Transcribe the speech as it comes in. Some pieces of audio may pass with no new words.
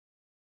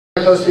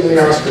hosting the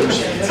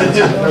Oscars.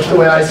 That's the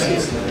way I see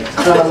it.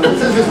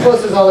 This is as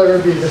close as I'll ever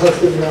be to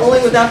hosting the Oscars.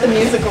 Only without the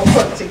musical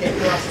hook to get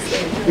you off the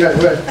stage. Yeah,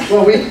 right.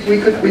 Well,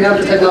 we have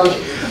the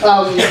technology.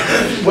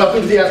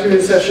 Welcome to the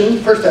afternoon session,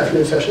 first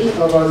afternoon session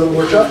of our little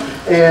workshop,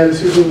 and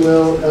Susan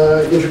will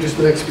introduce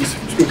the next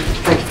speaker.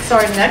 Thank you. So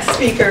our next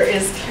speaker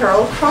is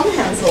Carol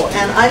Krumhansl,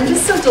 and I'm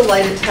just so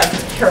delighted to have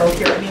Carol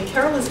here. I mean,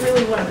 Carol is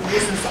really one of the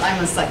reasons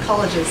I'm a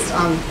psychologist.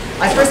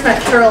 I first met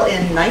Carol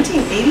in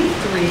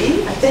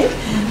 1983, I think,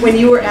 when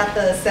you were at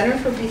the Center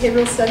for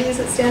Behavioral Studies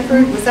at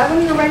Stanford. Was that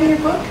when you were writing your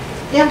book?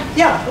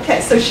 Yeah,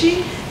 okay. So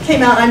she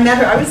came out, I met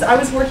her. I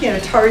was working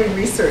at Atari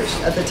Research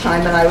at the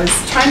time, and I was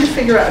trying to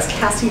figure out, I was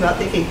casting about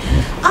thinking,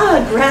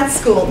 grad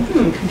school,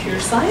 computer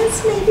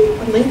science maybe,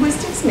 or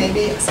linguistics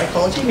maybe,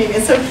 psychology maybe.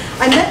 And so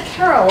I met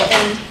Carol,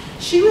 and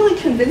she really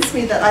convinced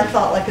me that I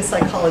thought like a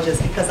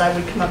psychologist, because I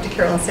would come up to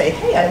Carol and say,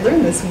 hey, I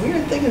learned this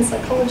weird thing in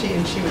psychology,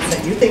 and she would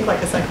say, you think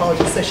like a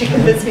psychologist. So she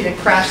convinced me to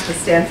crash the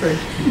Stanford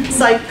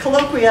Psych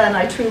Colloquia, and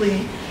I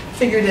truly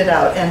figured it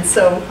out. And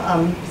so,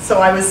 so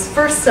I was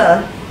first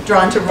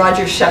drawn to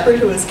Roger Shepard,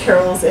 who is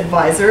Carol's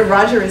advisor.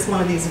 Roger is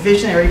one of these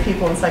visionary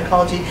people in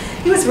psychology.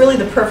 He was really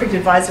the perfect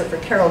advisor for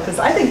Carol, because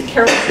I think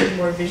Carol is even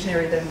more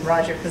visionary than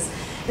Roger, because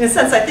in a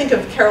sense I think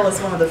of Carol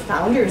as one of the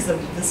founders of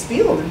this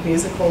field of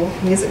music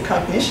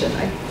cognition.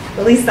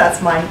 At least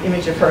that's my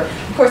image of her.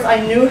 Of course, I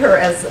knew her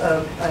as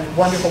a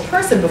wonderful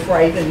person before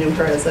I even knew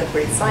her as a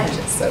great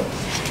scientist. So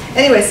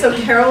anyway, so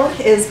Carol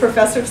is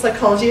professor of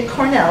psychology at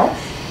Cornell.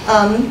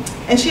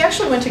 And she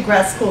actually went to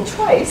grad school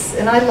twice,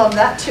 and I love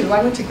that too.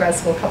 I went to grad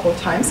school a couple of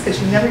times,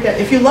 because you never get,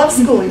 if you love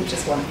school, you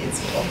just want to be in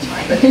school all the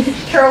time. But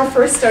Carol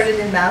first started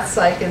in math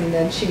psych, and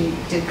then she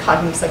did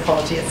cognitive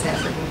psychology at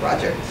Stanford with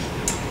Roger.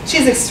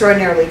 She's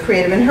extraordinarily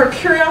creative, and her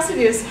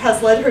curiosity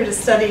has led her to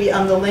study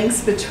the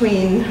links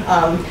between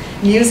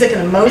music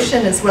and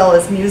emotion, as well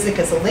as music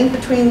as a link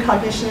between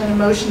cognition and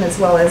emotion, as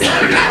well as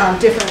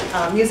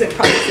different music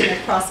processing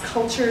across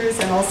cultures,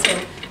 and also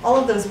all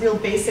of those real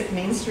basic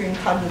mainstream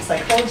cognitive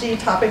psychology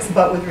topics,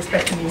 but with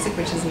respect to music,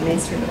 which isn't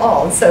mainstream at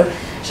all. And so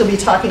she'll be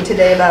talking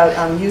today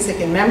about music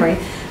and memory.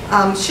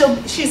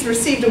 She's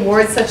received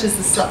awards such as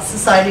the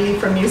Society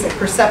for Music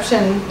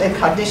Perception and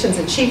Cognition's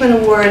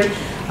Achievement Award,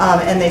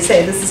 and they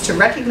say this is to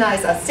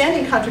recognize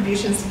outstanding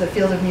contributions to the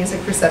field of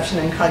music perception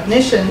and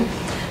cognition.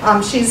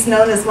 She's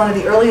known as one of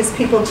the earliest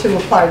people to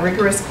apply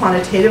rigorous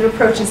quantitative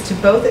approaches to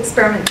both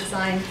experiment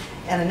design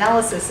and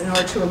analysis in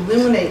order to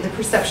illuminate the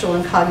perceptual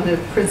and cognitive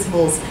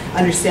principles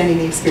understanding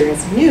the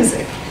experience of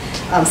music.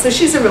 So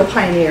she's a real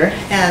pioneer,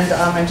 and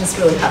I'm just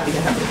really happy to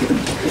have her here.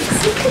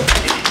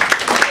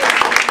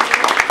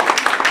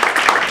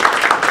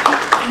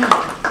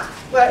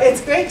 Well,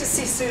 it's great to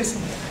see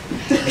Susan.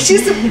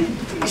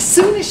 As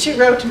soon as she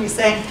wrote to me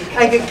saying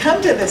I could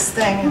come to this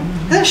thing,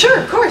 and sure,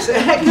 of course,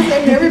 because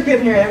I've never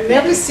been here. I've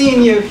never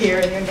seen you here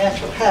in your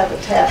natural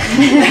habitat.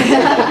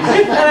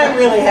 And I'm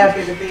really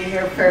happy to be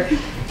here for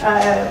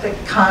the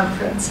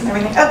conference and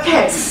everything.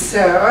 Okay,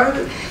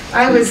 so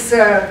I was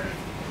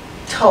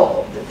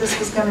told that this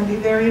was going to be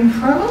very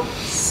informal,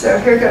 so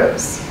here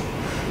goes.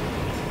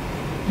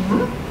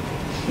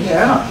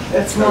 Yeah,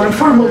 it's more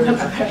informal than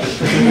I had.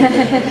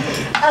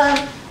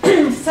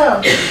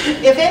 So,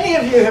 if any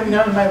of you have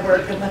known my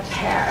work in the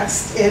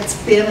past, it's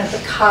been at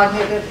the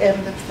cognitive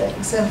end of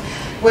things. And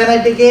when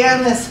I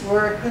began this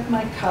work with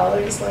my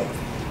colleagues like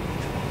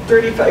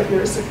 35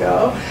 years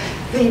ago,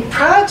 the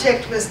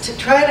project was to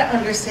try to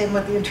understand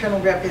what the internal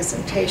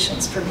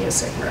representations for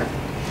music were.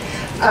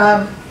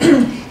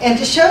 And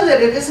to show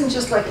that it isn't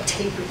just like a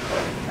tape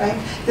recording, right?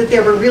 That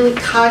there were really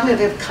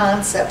cognitive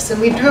concepts. And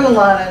we drew a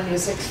lot on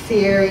music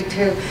theory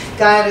to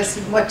guide us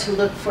in what to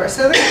look for.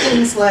 So there are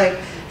things like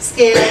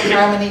scale,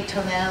 harmony,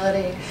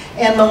 tonality,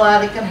 and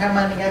melodic and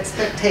harmonic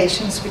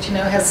expectations, which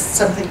has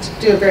something to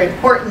do very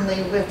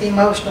importantly with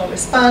emotional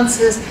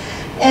responses.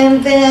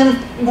 And then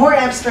more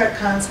abstract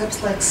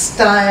concepts like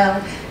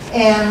style,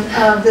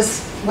 and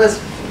this was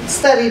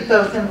studied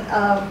both in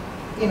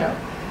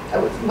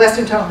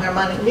Western tonal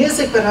harmonic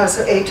music, but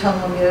also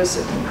atonal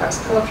music and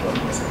cross-cultural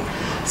music.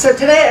 So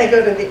today I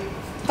go to the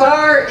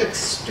far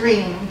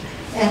extreme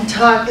and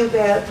talk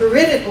about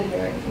veridical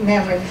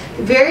memory,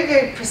 very,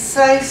 very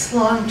precise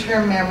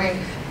long-term memory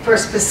for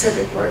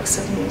specific works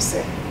of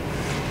music.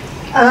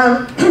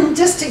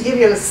 Just to give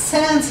you a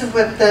sense of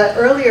what the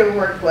earlier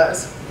work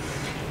was,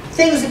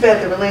 things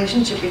about the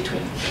relationship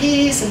between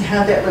keys and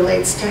how that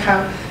relates to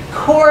how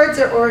chords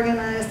are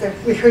organized.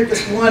 We heard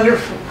this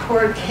wonderful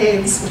chord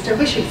cadence, which I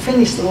wish you'd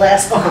finished the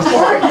last chord.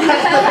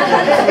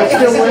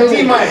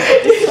 D minor.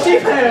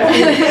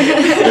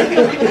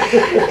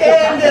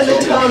 And then the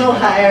tonal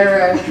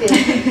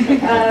hierarchy.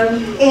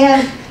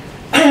 And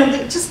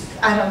just,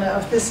 I don't know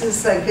if this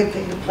is a good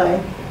thing to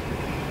play.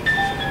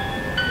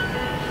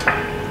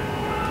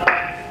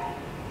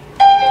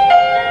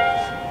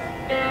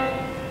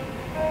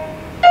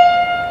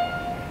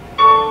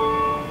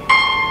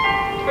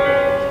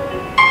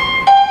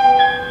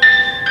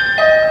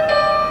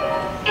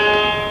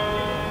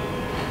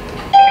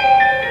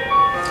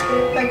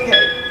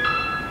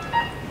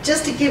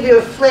 Just to give you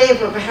a flavor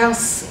flavor of how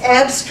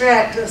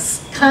abstract a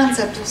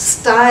concept of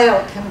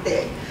style can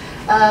be.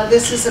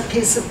 This is a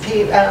piece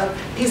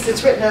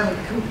that's written on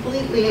a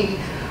completely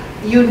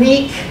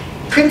unique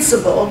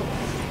principle.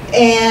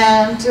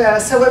 And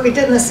so what we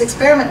did in this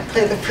experiment,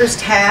 play the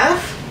first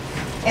half,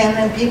 and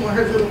then people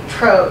heard little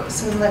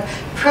probes. And the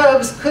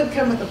probes could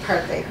come with the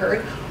part they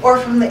heard, or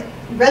from the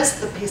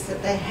rest of the piece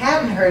that they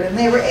hadn't heard. And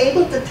they were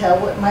able to tell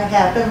what might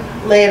happen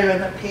later in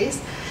the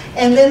piece.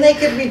 And then they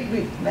could,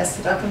 we messed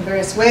it up in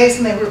various ways,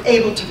 and they were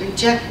able to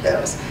reject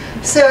those.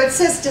 So it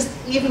says just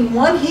even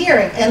one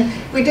hearing, and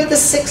we did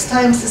this 6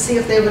 times to see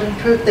if they would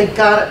improve. They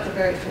got it the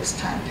very first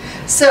time.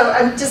 So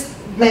I'm just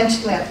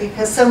mentioning that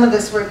because some of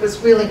this work was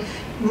really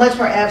much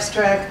more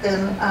abstract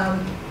than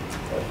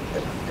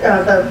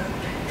the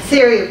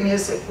theory of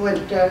music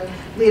would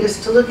lead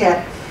us to look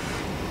at.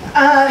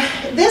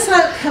 This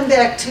I'll come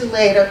back to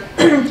later.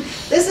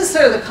 This is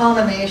sort of the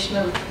culmination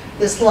of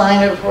this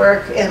line of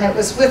work, and it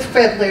was with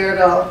Fred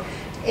Liardall,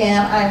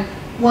 and I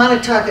want to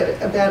talk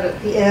about it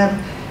at the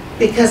end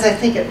because I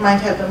think it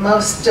might have the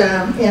most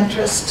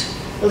interest,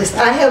 at least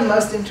I have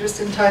most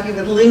interest in talking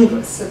with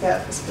linguists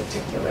about this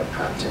particular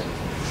project.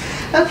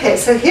 Okay,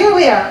 so here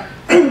we are.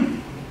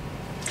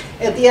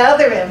 At the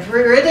other end,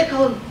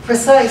 veridical,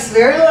 precise,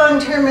 very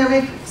long-term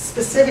memory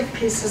specific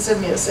pieces of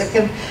music,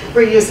 and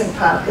we're using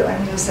popular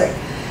music.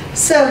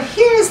 So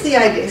here's the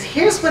idea.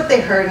 Here's what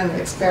they heard in the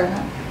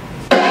experiment.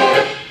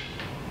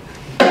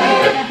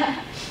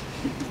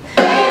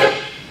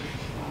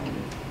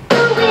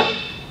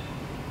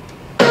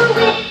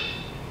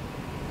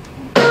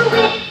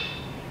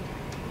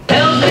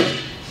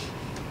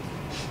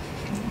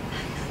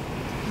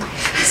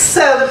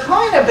 So the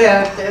point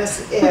about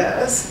this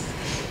is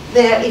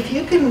that if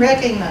you can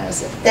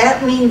recognize it,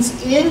 that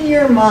means in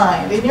your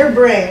mind, in your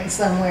brain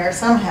somewhere,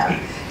 somehow,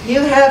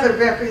 you have a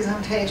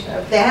representation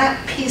of that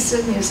piece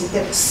of music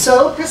that is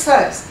so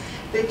precise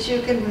that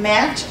you can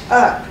match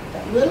up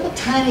that little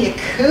tiny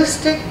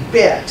acoustic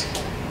bit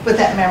with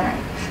that memory.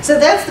 So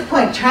that's the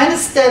point, trying to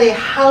study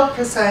how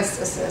precise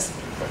this is.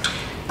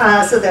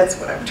 So that's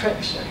what I'm trying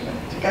to show you.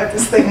 You got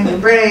this thing in your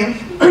brain.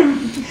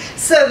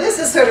 So this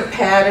is sort of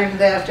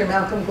patterned after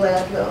Malcolm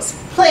Gladwell's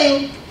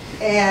Playing,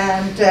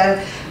 and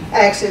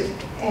actually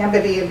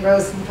Amity and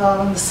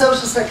Rosenthal in the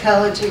social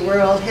psychology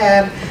world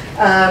had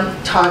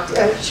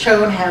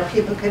shown how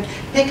people could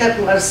pick up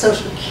a lot of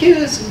social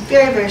cues in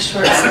very, very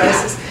short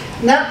slices,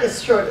 not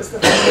as short as the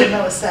 100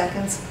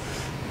 milliseconds.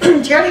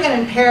 Jernigan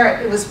and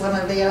Parrott, it was one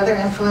of the other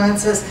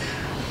influences.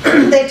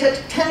 They took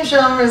 10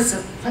 genres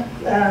of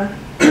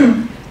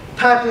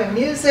popular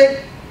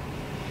music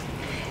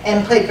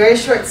and played very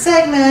short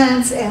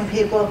segments, and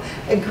people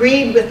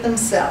agreed with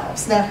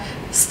themselves. Now,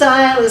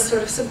 style is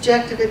sort of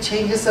subjective, it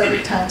changes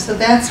over time, so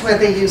that's where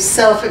they use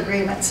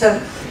self-agreement. So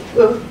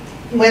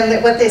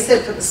what they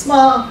said for the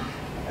small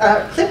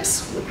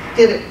clips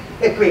did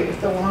agree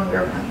with the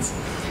longer ones.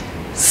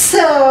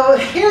 So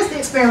here's the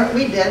experiment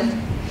we did.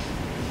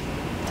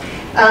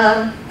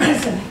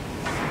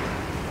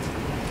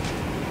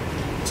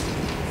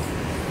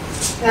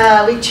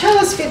 We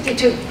chose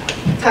 52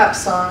 top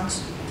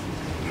songs.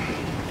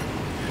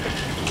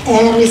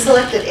 And we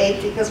selected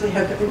 8 because we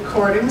had the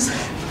recordings.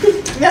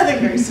 Nothing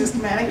very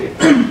systematic.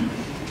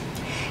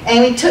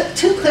 And we took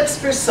 2 clips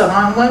per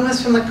song. One was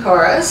from the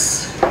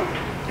chorus.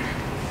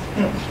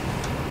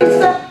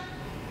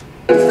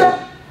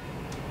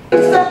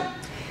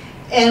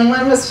 And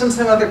one was from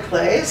some other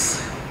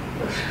place.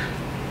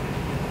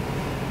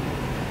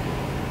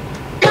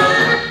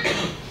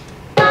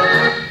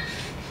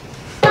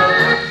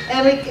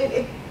 And we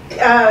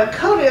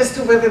coded as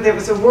to whether there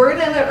was a word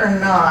in it or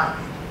not.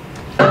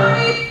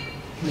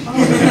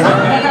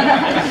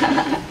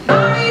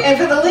 And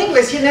for the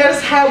linguist, you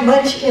notice how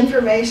much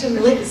information,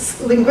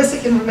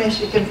 linguistic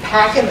information, you can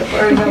pack in the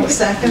 40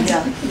 milliseconds,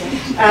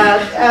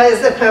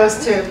 as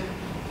opposed to.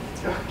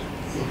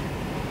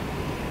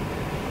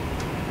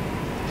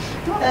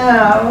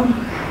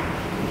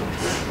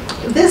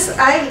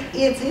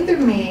 It's either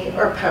me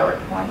or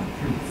PowerPoint.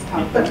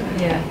 But,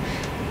 yeah.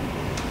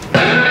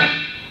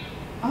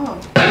 Oh.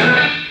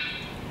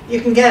 You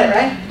can get it,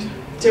 right?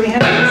 Do we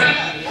have to?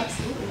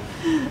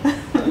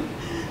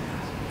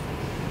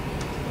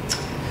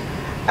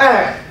 All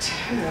right.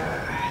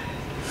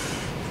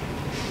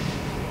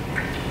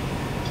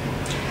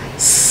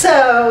 So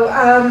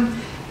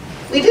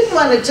we didn't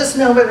want to just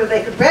know whether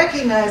they could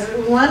recognize it.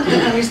 We wanted to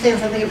understand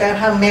something about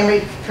how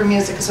memory for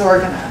music is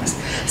organized.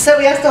 So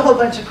we asked a whole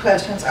bunch of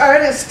questions.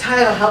 Artist,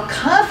 title, how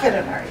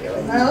confident are you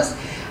in those?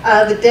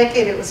 The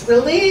decade it was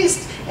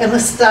released, and the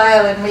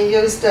style. And we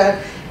used a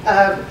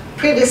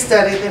previous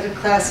study that had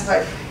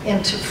classified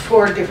into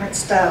 4 different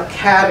style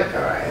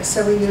categories.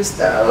 So we used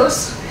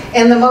those.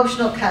 And the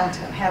emotional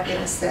content,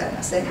 happiness,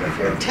 sadness, anger,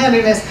 fear, and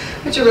tenderness,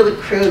 which are really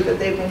crude, but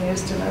they've been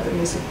used in other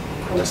music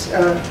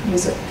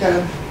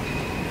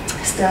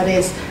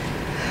studies.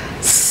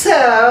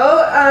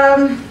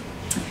 So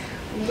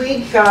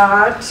we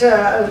got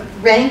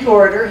rank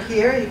order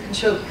here. You can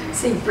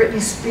see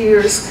Britney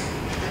Spears.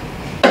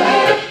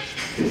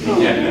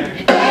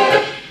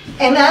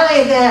 And not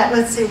only that,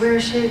 let's see, where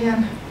is she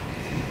again?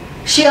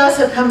 She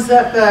also comes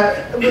up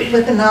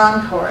with a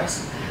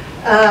non-chorus.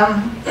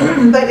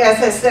 But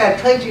as I said, I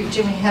played you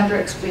Jimi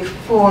Hendrix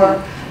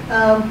before.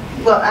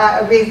 Well,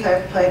 Aretha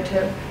I've played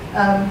too.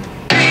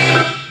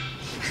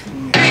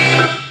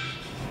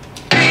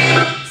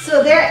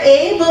 So they're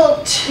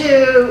able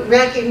to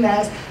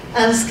recognize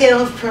on a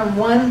scale from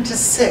 1 to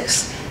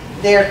 6,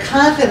 they're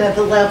confident at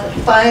the level of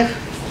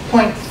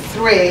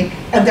 5.3,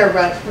 and they're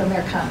right when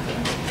they're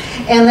confident.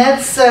 And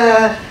that's,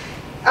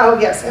 oh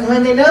yes, and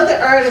when they know the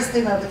artist,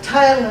 they know the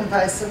title and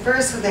vice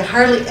versa. They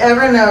hardly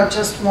ever know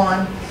just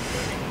one.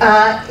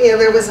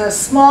 There was a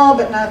small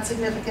but not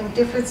significant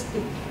difference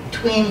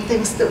between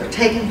things that were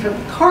taken from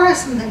the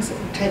chorus and things that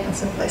were taken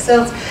someplace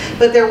else,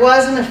 but there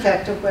was an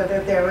effect of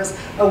whether there was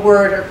a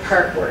word or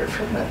part word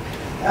from the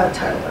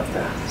title of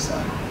the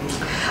song.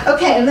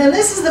 Okay, and then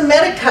this is the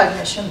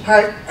metacognition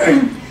part.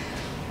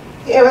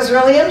 It was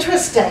really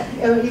interesting.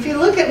 If you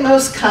look at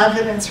most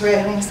confidence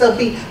ratings, they'll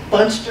be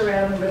bunched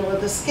around the middle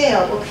of the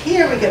scale. Well,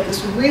 here we get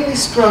this really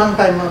strong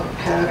bimodal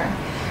pattern.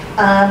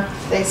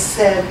 They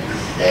said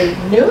they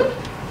knew it,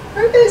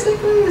 or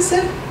basically they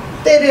said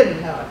they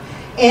didn't know it.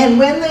 And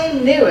when they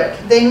knew it,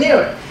 they knew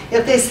it.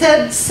 If they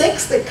said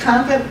 6, the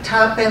confident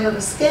top end of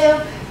the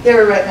scale, they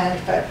were right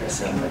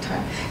 95% of the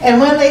time.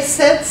 And when they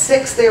said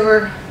 6, they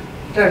were,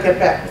 don't get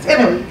backwards.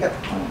 Anyway, you get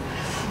the point.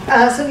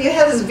 So you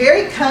have this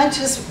very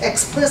conscious,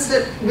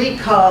 explicit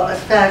recall of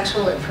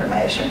factual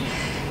information.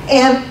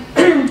 And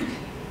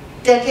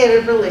decade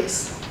of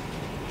release.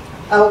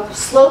 A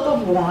slope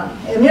of 1,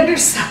 an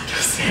intercept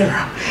of 0.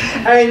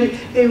 I mean,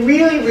 they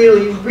really,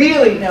 really,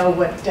 really know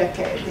what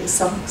decade these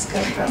songs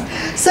come from.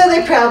 So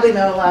they probably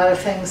know a lot of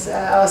things.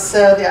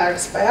 Also, the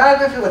artist's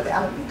biography, what the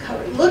album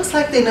cover looks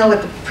like. They know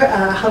what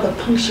how the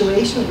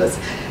punctuation of this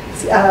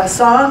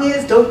song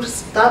is. Don't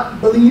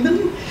stop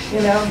believing,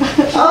 you know,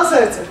 all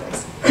sorts of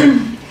things.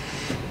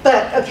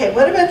 But, okay,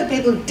 what about the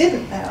people who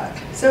didn't know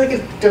it? So we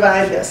could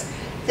divide this.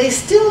 They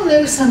still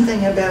knew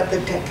something about the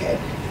decade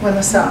when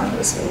the song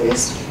was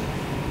released.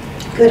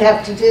 Could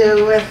have to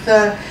do with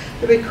the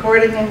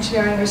recording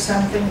engineering or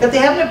something, but they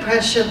have an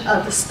impression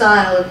of the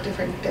style of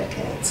different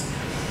decades.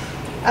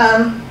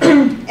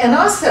 And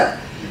also,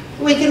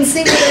 we can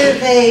see whether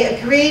they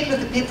agreed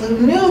with the people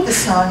who knew the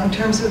song in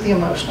terms of the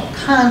emotional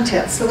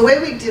content. So the way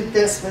we did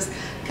this was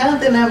count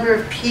the number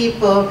of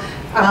people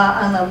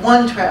on the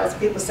one trials,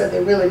 people said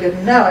they really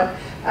didn't know it,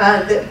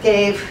 that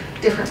gave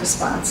different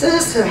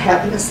responses to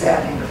happiness,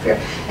 sad, anger, fear.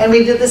 And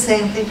we did the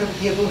same thing for the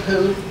people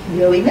who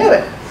really knew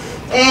it.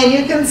 And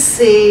you can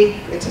see,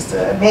 it's just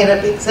a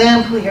made-up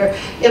example here,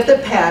 if the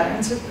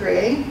patterns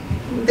agree,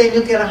 then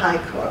you'll get a high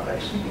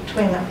correlation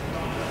between them.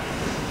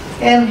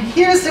 And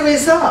here's the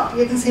result.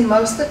 You can see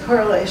most of the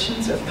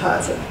correlations are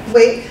positive,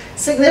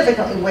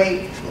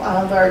 significantly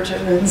larger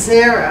than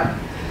 0.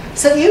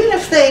 So even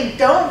if they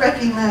don't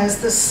recognize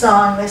the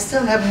song, they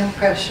still have an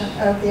impression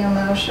of the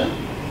emotion.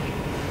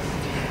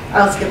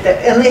 I'll skip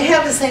that. And they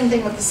have the same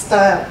thing with the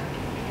style.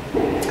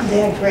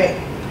 They agree.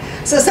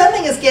 So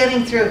something is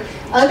getting through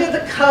under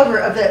the cover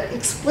of that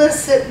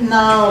explicit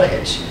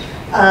knowledge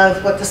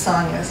of what the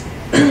song is.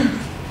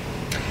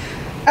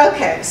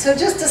 Okay, so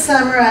just to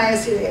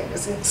summarize, it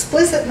was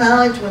explicit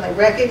knowledge when they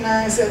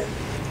recognize it,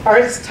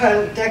 artist,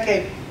 title,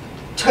 decade,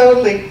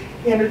 totally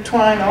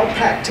intertwined, all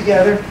packed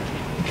together,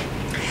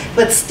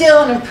 but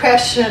still an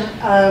impression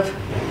of,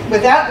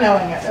 without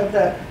knowing it, of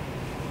the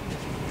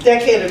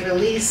decade of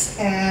release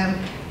and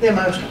the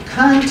emotional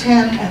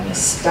content and the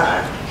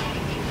style.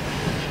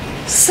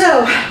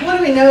 So, what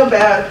do we know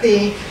about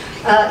the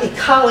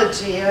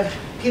ecology of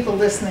people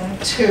listening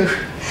to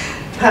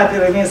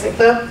popular music?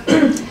 Well,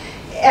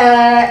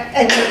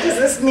 and what does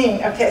this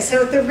mean? Okay,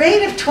 so at the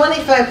rate of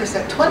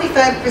 25%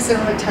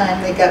 of the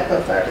time they got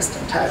both artist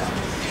and title.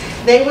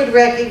 They would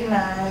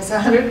recognize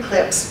 100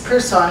 clips per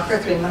song for a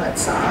 3-minute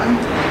song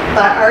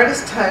by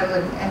artist, title,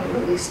 and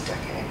release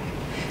decade.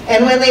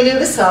 And when they knew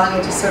the song,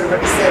 I just sort of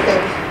already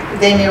said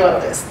they knew all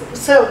this.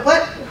 So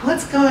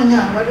what's going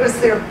on? What was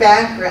their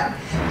background?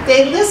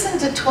 They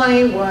listened to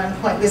 21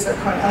 point, these are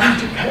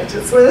chronological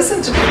pages, so they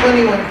listened to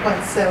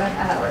 21.7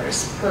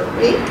 hours per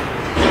week,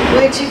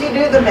 which if you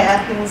do the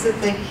math means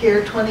that they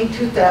hear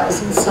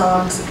 22,000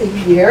 songs a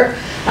year.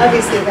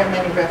 Obviously there are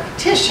many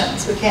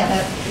repetitions. We can't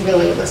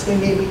really listen.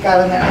 We got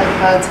on their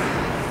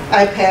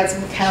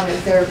iPads and counted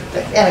their,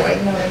 anyway,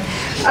 you know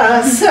what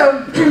I mean.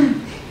 So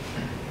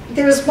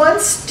there was one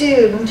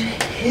student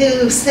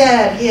who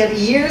said he had a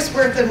year's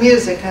worth of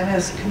music on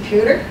his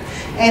computer,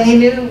 and he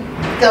knew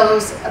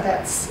those,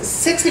 about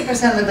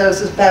 60% of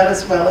those about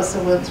as well as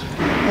the ones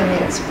in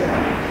the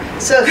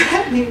experiment. So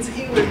that means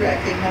he would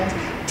recognize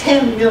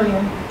 10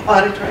 million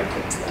auditory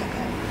clips like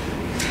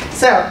that.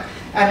 So,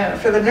 I don't know,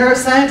 for the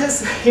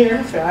neuroscientists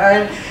here,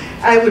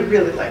 I would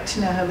really like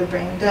to know how the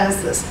brain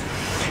does this.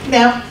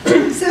 Now,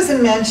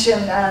 Susan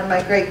mentioned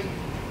my great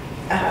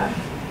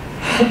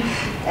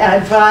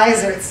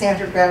advisor at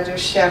Stanford, Roger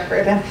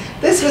Shepard, and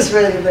this was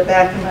really in the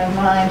back of my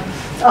mind.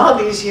 All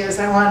these years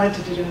I wanted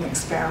to do an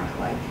experiment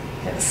like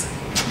this.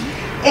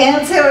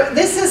 And so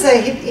this is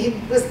he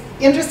was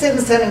interested in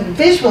studying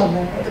visual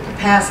memory, the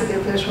capacity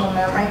of visual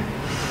memory.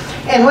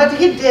 And what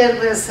he did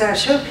was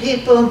show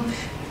people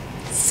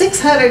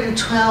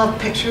 612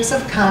 pictures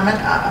of common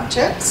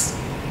objects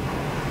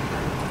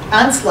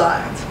on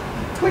slides,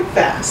 quick,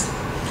 fast.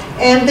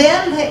 And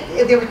then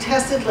they were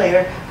tested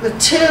later with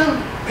 2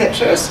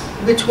 pictures.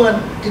 Which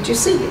one did you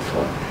see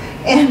before?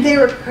 And they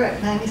were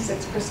correct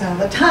 96% of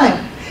the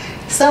time.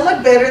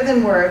 Somewhat better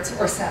than words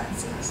or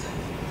sentences.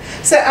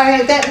 So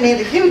that made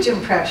a huge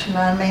impression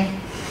on me.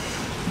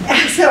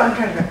 And so I'm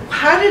trying to figure out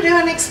how to do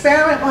an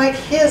experiment like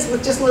his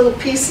with just little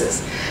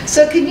pieces.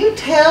 So can you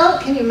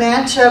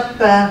match up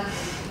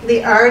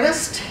the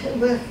artist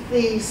with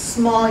the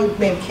small, you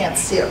maybe can't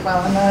see it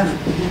well enough.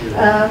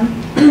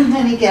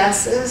 Any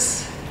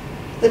guesses?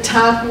 The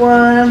top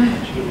one?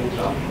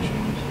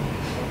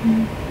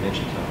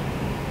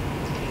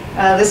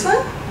 This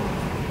one?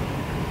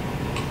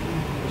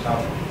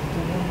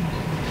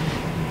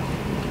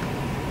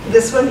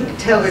 This one, you can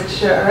tell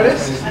which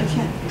artist? I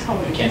can't tell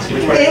what Can't see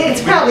which point. one.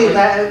 It's probably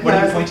that. What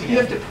are you pointing You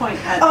at? have to point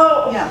at.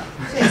 Oh. Yeah.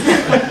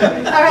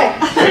 All right.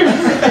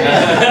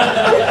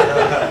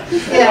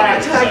 Yeah,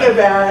 talk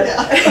about it.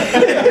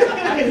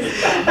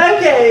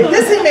 Okay,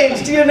 this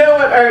image, do you know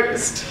what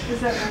artist?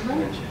 Is that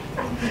LaMERG?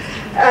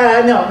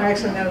 No,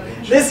 actually no.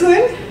 This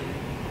one?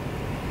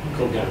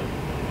 Cool guy.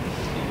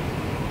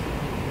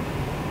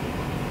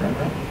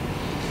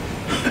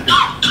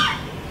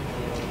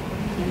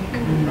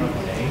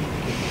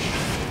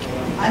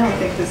 I don't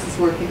think this is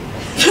working.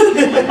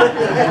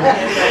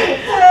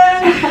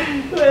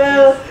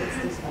 Well,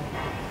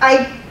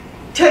 I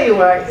tell you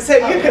what, so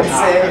you can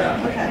say.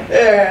 Okay.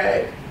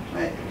 All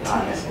right. Right.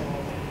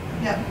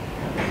 Yeah.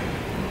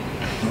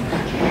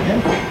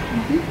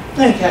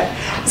 Okay,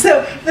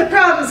 so the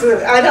problems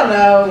with, I don't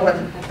know what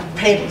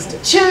paintings to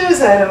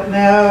choose, I don't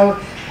know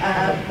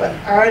what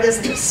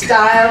artist or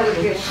style would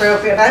be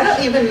appropriate, I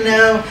don't even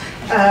know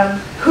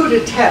who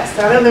to test,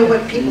 I don't know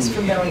what people's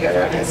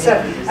familiarity is, so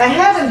I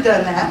haven't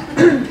done that,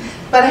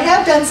 but I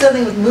have done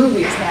something with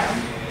movies now.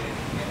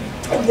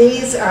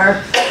 These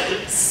are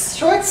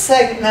short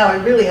segments, now I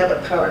really have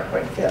a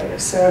PowerPoint failure,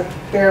 so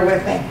bear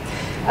with me.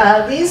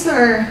 These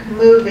are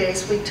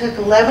movies, we took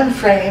 11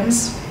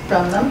 frames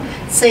from them,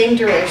 same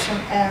duration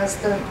as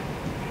the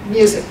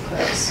music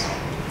clips.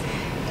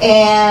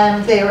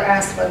 And they were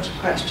asked a bunch of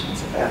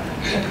questions about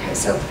them. Okay,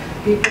 so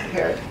be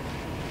prepared.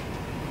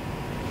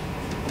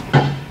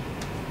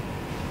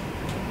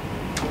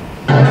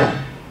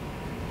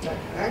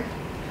 Okay,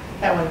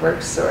 that one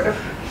works sort of.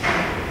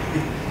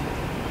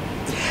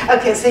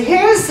 Okay, so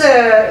here's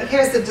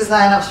the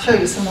design. I'll show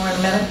you some more in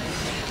a minute.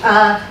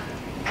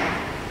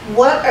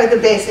 What are the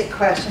basic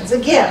questions?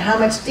 Again, how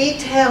much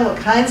detail, what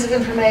kinds of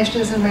information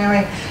is in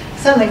memory?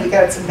 Something we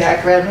got some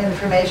background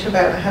information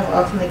about how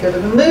often they go to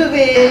the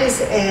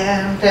movies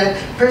and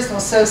personal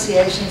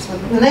associations.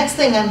 The next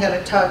thing I'm going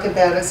to talk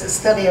about is a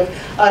study of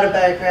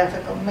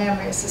autobiographical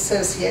memories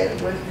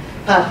associated with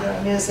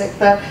popular music.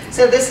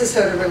 So this is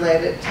sort of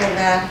related to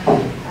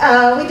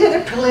that. We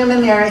did a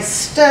preliminary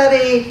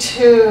study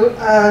to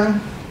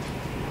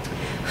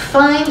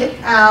find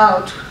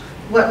out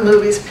what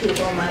movies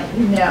people might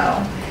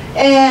know.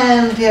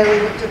 And we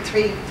looked at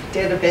 3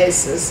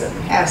 databases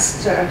and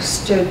asked our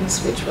students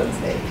which ones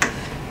they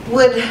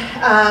would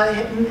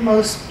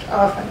most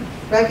often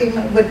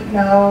recognize, would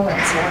know,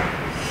 and so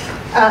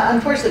on.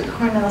 Unfortunately,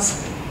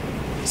 Cornell's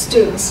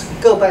students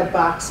go by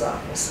box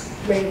office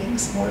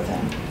ratings more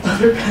than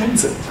other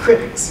kinds of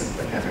critics or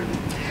whatever.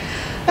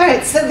 All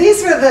right, so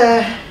these were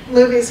the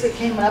movies we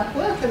came up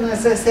with, and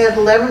as I said,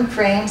 11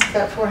 frames,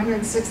 about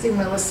 460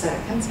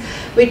 milliseconds.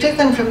 We took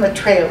them from the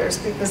trailers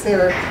because they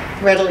were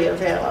readily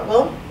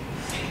available,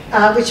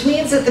 which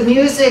means that the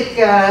music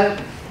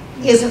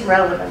isn't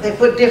relevant. They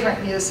put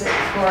different music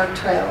for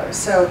trailers,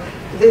 so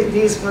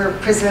these were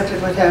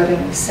presented without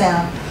any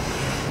sound.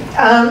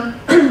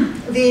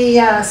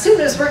 The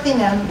student who's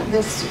working on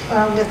this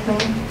with me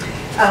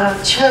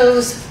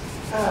chose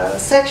a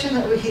section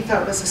that he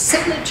thought was a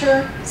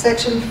signature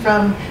section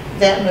from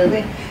that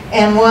movie,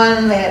 and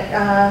one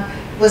that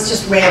was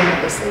just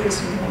randomly. It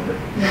was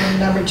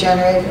number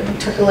generated, and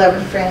it took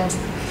 11 frames.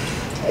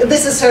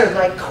 This is sort of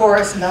like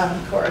chorus,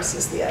 non-chorus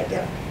is the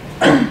idea.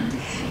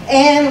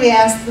 And we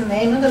asked the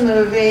name of the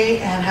movie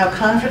and how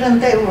confident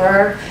they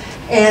were,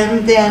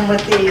 and then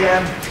what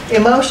the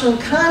emotional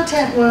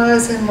content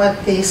was and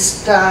what the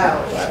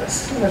style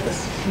was, what the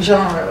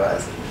genre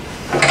was.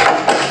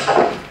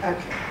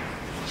 Okay.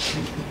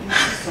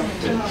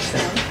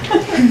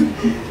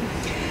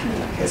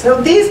 Okay,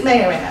 so these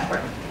may or may not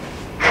work.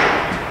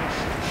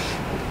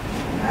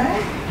 All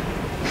right.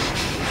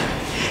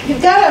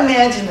 You've got to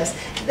imagine this.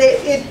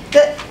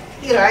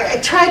 I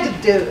tried to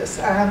do this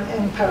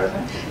in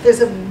PowerPoint.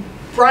 There's a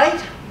bright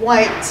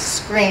white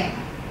screen,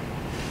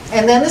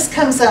 and then this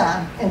comes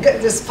on, and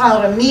this is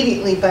followed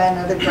immediately by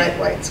another bright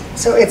white screen.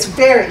 So it's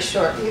very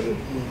short.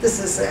 This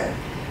is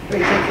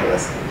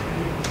ridiculous.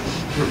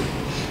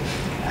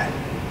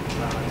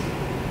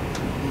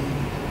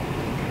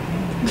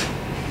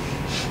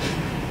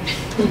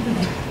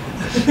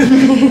 Okay,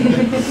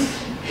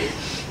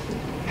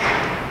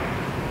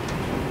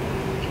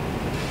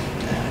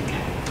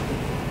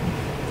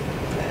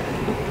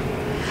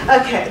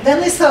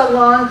 then we saw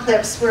long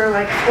clips were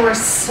like 4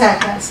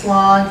 seconds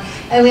long,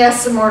 and we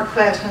asked some more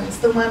questions.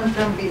 The one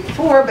from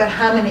before, but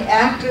how many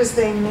actors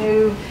they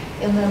knew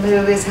in the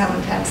movies, how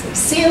many times they've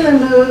seen the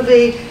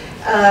movie,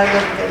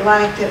 whether they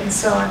liked it, and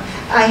so on.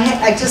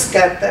 I just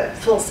got the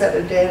full set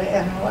of data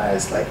and it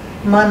was like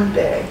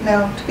Monday.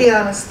 No, to be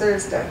honest,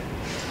 Thursday.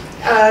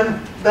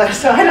 But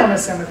so I don't know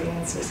some of the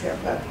answers here.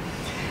 But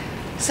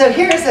so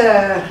here's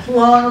a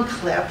long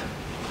clip.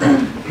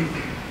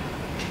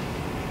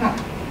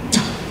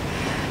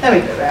 Let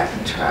me go back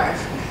and try.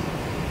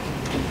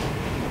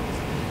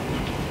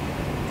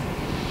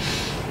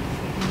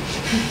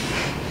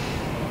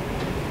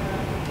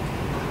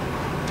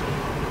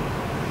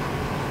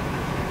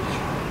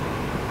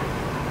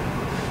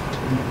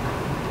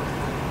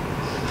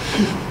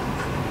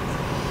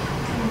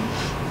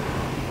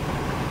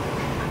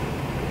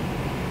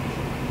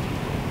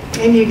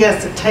 And you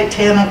guessed the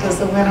Titanic is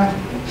the winner.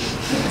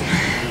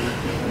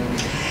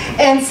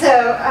 And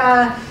so,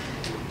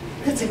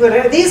 let's see,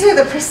 these are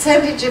the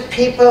percentage of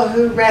people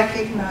who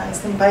recognize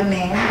them by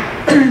name.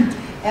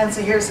 And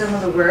so here's some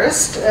of the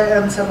worst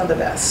and some of the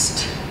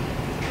best.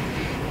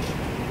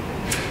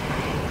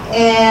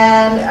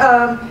 And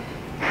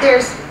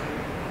there's,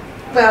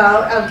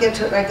 well, I'll get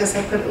to it, I guess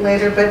I put it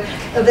later, but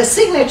the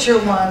signature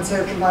ones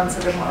are the ones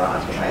that are more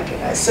often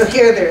recognized. So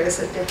here there is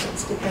a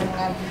difference depending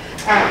on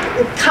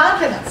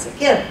confidence.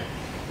 Again,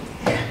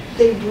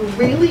 they were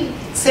really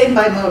same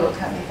bimodal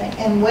kind of thing.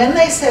 And when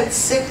they said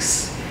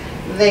 6,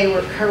 they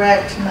were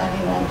correct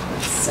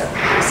 99.7% of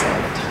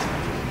the time.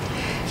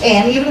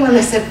 And even when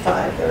they said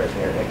 5, they were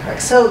very, very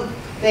correct. So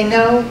they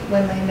know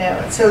when they know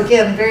it. So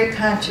again, very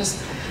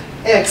conscious,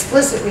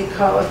 explicit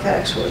recall of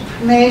factual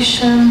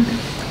information.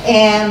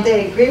 And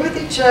they agree with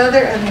each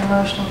other on the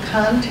emotional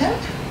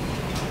content.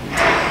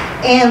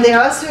 And they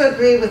also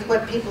agree with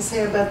what people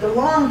say about the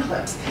long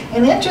clips.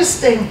 And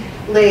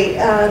interestingly,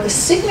 the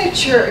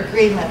signature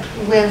agreement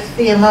with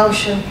the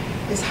emotion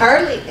is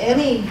hardly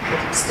any,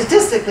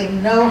 statistically,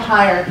 no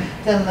higher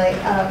than the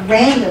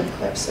random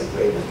clips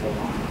agree with the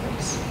long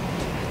clips.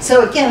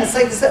 So again, it's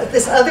like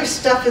this other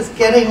stuff is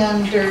getting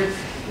under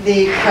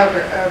the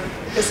cover of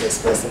this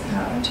explicit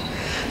knowledge.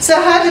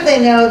 So how do they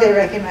know? They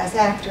recognize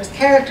actors,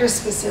 characters,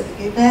 specific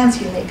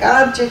events, unique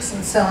objects,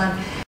 and so on.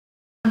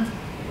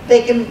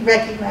 They can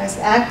recognize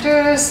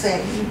actors.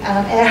 They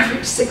on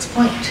average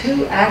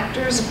 6.2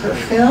 actors per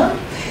film.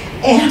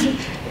 And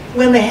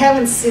when they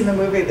haven't seen the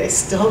movie, they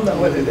still know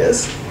what it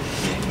is.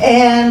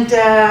 And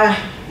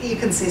you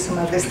can see some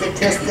other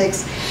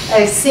statistics.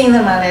 I've seen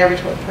them on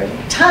average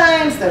 1.8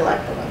 times. They're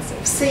like the ones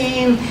they've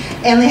seen.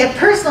 And they have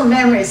personal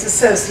memories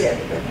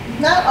associated with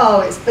them. Not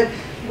always, but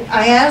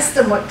I asked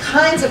them what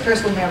kinds of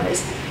personal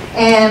memories.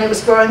 And it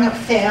was growing up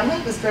family,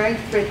 it was very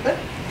frequent.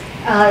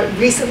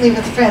 Recently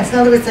with friends. In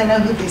other words, I know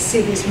who they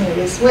see these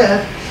movies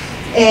with.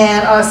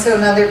 And also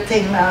another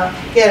thing I'll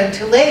get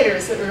into later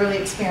is that early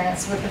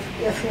experience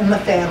in the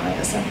family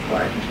is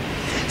important.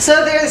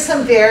 So there's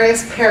some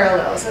various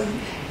parallels.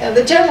 And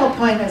the general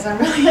point is I'm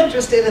really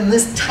interested in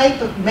this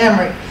type of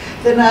memory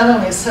that not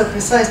only is so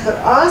precise, but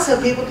also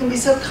people can be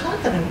so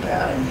confident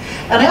about it.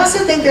 And I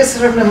also think there's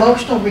sort of an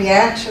emotional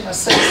reaction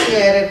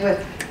associated with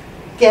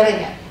getting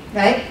it,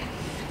 right?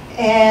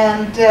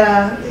 And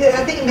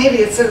I think maybe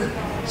it's a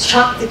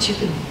shock that you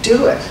can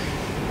do it.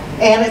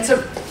 And it sort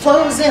of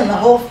flows in, the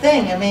whole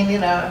thing. I mean, you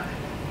know,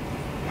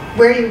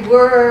 where you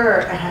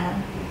were,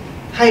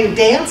 how you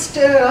danced to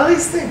it, all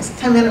these things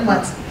come in at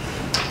once.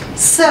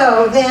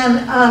 So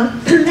then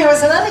there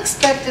was an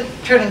unexpected,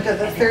 turning to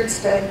the third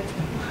stage,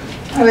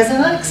 there was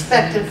an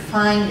unexpected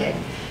finding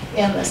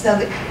in this. Now,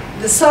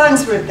 the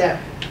songs were that,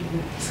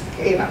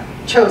 you know,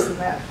 chosen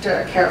that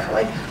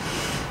carefully.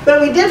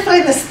 But we did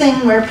find this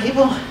thing where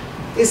people,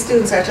 these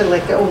students actually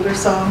like the older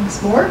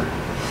songs more.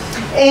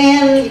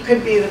 And it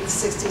could be that the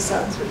 60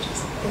 songs were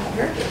just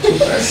younger.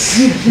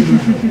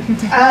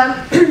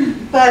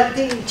 But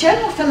the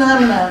general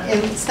phenomenon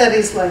in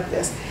studies like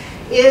this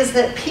is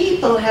that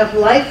people have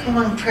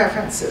lifelong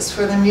preferences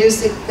for the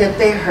music that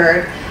they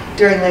heard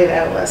during late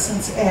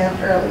adolescence and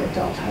early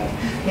adulthood.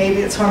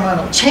 Maybe it's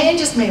hormonal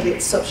changes, maybe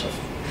it's social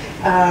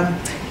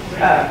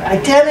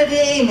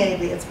identity,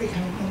 maybe it's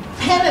becoming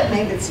independent,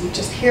 maybe it's you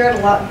just hear it a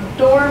lot in the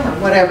dorm or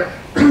whatever.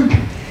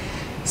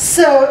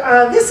 So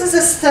this is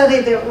a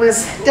study that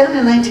was done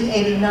in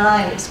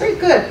 1989. It was very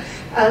good.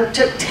 It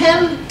took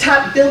 10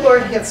 top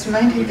Billboard hits from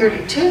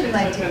 1932 to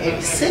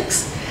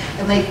 1986.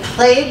 And they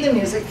played the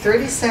music,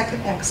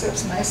 30-second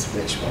excerpts, nice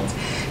rich ones.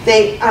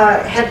 They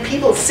had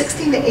people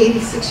 16 to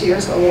 86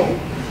 years old.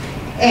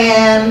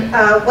 And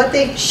what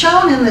they've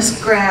shown in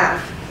this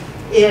graph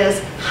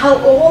is how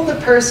old the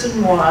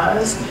person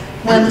was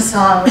when the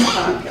song was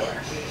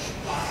popular.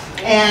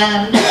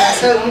 And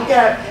so you've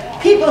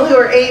got people who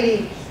are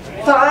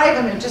 85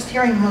 and they're just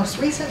hearing the most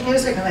recent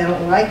music and they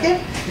don't like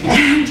it.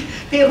 And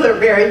people who are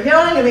very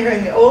young and they're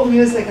hearing the old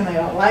music and they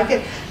don't like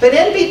it. But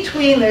in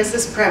between, there's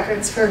this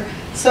preference for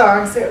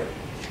songs that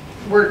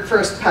were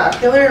first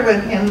popular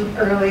in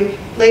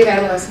late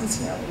adolescence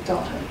and early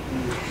adulthood.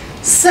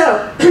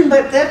 So,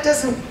 but that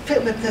doesn't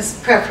fit with this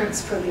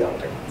preference for the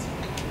older ones.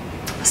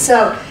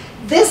 So,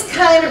 this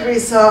kind of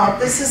result,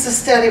 this is a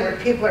study where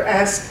people are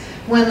asked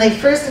when they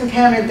first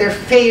encountered their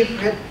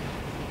favorite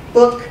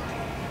book,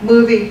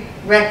 movie,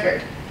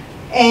 record.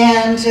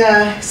 And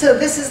so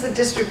this is the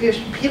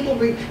distribution. People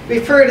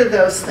refer to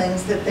those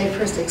things that they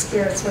first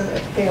experienced when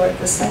they were at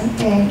the same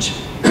age.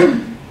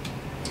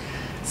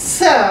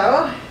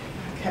 So,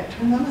 okay,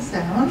 turn those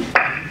down.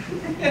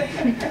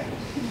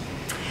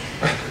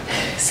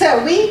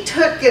 So we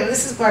took,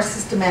 this is more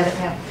systematic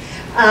now,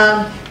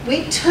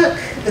 we took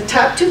the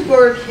top 2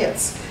 board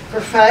hits for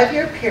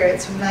 5-year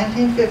periods from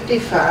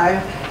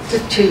 1955 to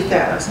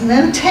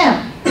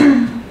 2010.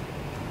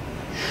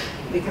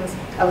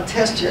 I'll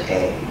test your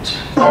age.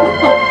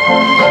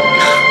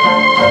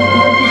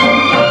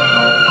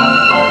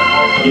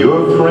 Your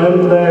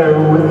friend there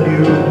with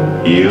you,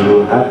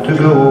 you'll have to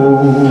go.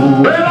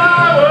 Well,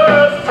 I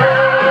was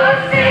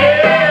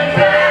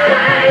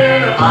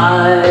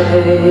I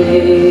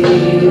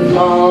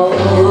fall to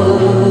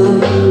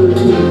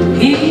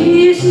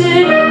pieces.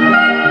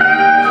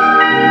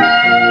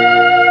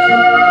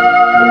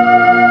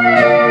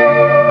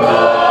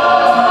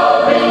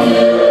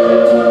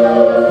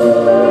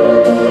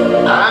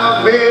 I've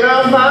made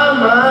up my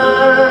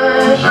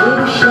mind.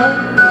 Sugar Shack,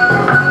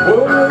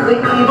 oh, they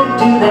even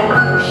do that.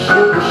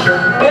 Sugar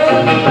Shack,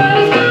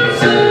 everybody's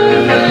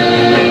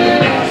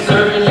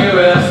serving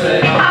USA.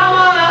 I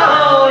wanna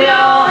hold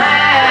your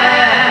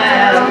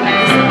hand.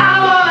 I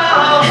wanna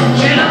hold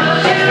you,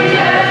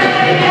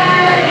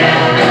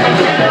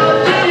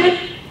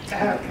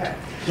 Okay.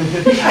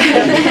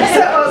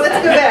 So let's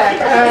go back.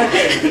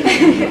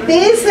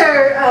 These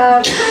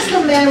are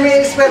personal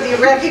memories, whether you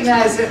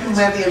recognize it and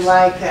whether you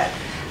like it.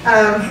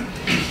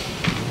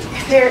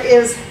 There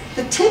is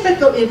the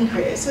typical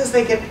increase as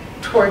they get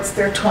towards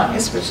their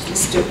 20s, which these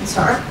students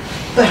are,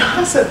 but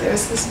also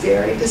there's this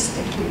very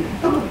distinct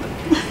boom.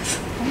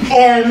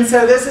 And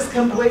so this is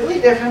completely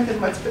different than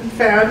what's been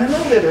found in the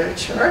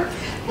literature.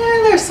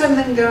 And there's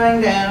something going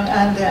down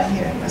and down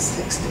here in the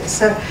 60s.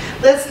 So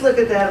let's look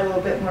at that a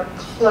little bit more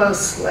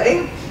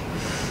closely.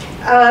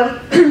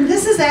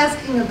 This is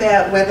asking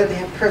about whether they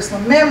have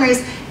personal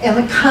memories and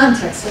the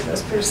context of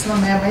those personal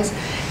memories.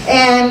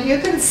 And you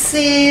can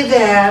see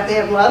that they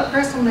have a lot of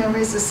personal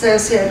memories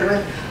associated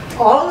with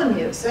all the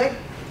music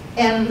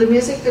and the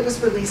music that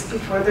was released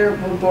before they were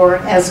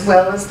born, as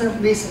well as the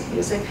recent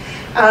music.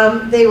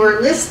 They were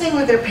listening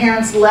with their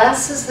parents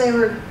less as they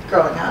were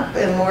growing up,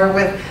 and more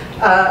with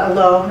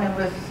alone and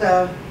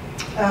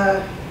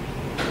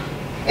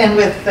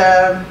with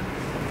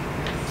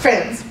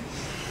friends.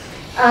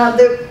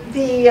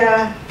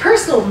 The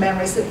personal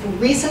memories that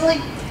recently,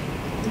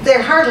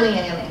 they're hardly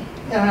any.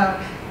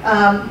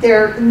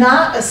 They're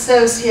not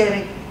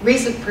associating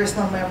recent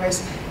personal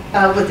memories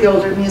with the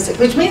older music,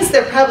 which means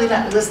they're probably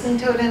not listening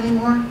to it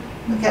anymore.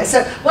 Okay,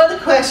 so one of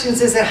the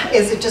questions is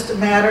it just a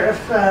matter of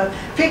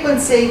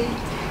frequency?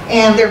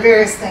 And there are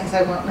various things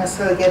I won't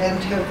necessarily get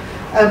into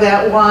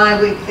about why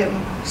we can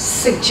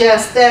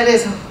suggest that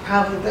isn't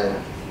probably the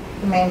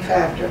main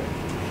factor.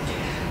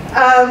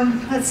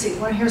 Let's see,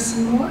 want to hear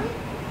some more?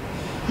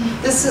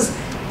 This is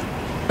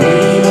you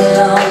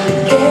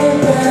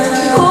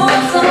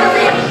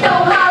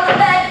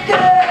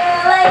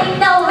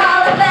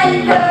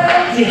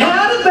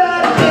had a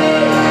bad day,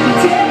 you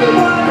take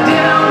everyone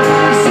down.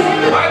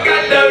 I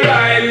got the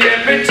right, let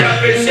me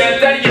chop it, shut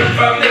that you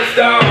from the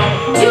stone.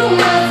 You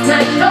must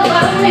not know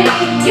about me,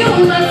 you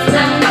must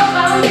not know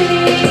about me.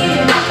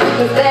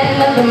 Cause then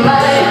under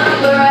my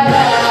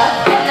umbrella,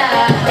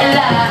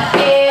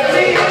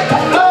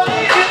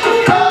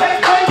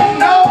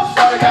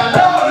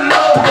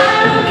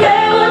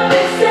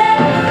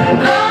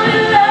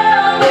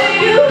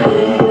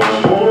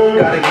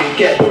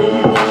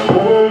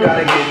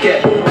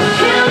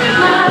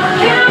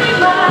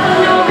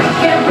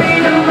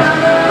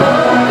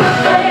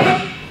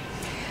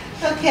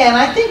 and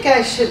I think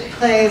I should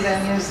play the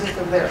music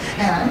of their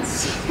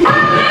parents.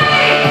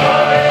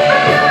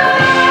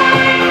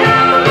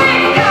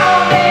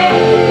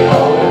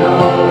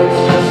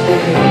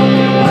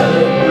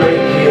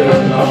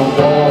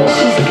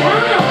 she's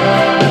got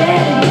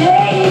that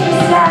day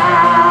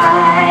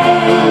besides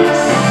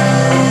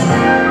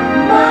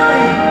my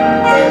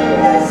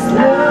endless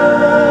love.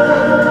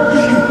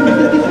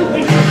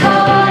 I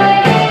wanna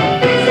get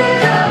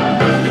physical,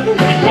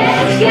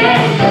 let's get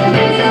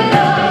physical.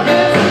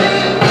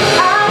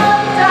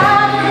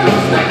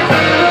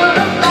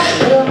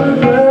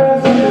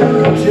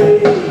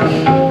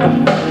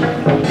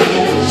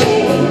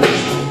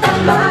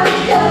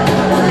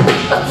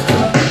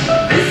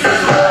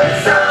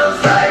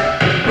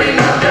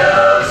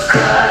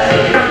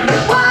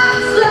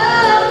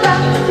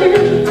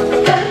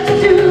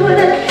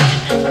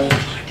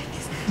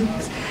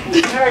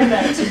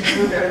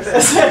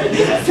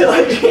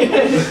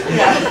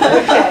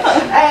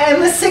 In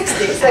the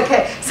 60s,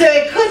 okay. So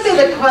it could be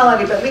the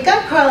quality, but we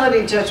got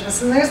quality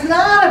judgments, and there's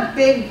not a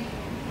big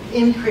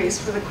increase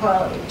for the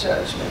quality of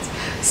judgments.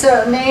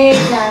 So it may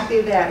not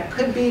be that. It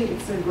could be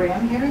it's the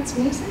grandparents'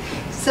 music.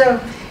 So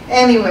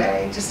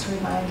anyway, just to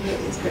remind you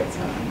of these great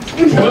songs.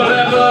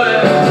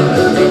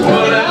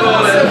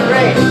 Also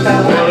great,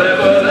 by the way.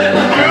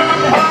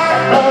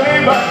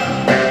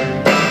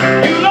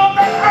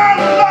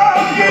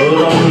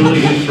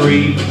 Lonely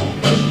street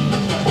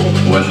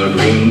when the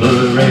green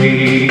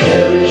beret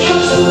carries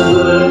the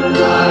word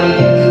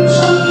like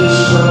something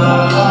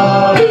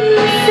strong.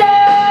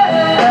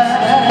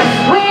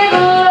 With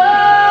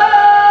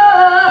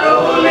love.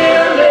 Wrote me a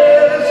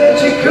letter, said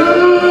she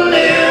couldn't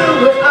live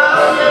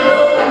without me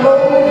no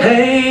more.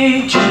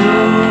 Hey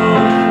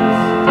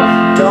Jude,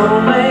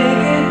 don't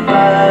make it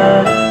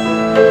bad.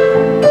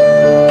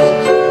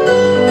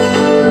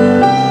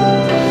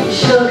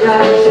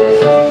 Sugar.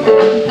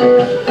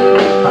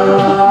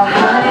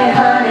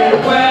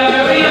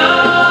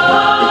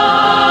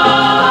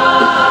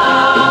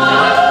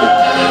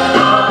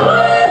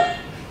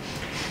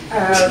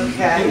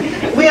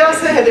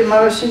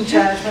 Emotion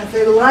judgments.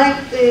 They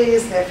like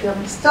these, they feel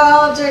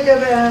nostalgic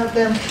about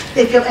them,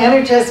 they feel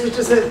energized, which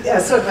is a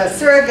sort of a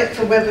surrogate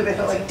for whether they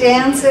feel like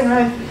dancing,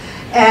 right?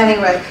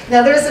 Anyway,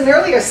 now there's an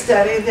earlier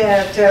study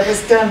that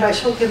was done by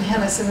Shulkin,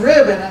 Hennis, and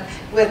Rubin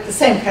with the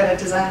same kind of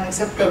design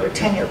except over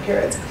 10-year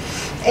periods.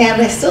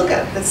 And they still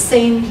got the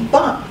same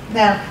bump.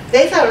 Now,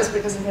 they thought it was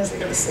because the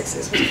music of the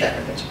 60s was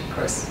better, which of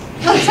course,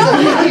 but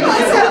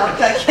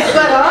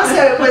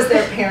also it was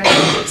their parents'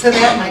 music, so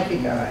that might be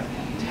going.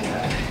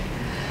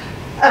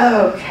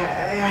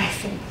 Okay, I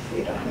think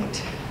we don't need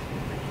to.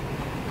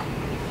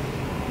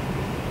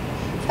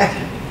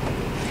 Okay.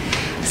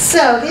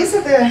 So these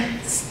are the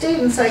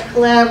students I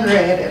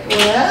collaborated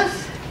with,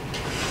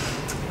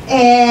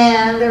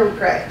 and they were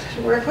great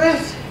to work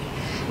with.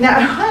 Now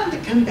I wanted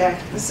to come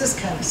back, this is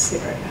kind of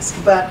serious,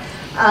 but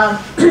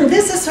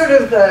this is sort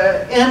of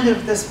the end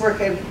of this work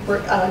I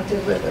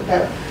did with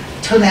about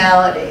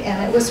tonality,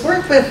 and it was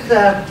work with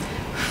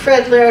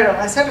Fred Lerdo.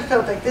 I sort of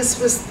felt like this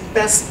was the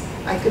best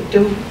I could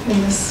do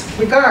in this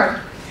regard.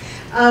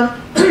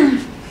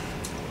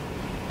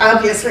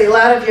 Obviously, a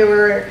lot of you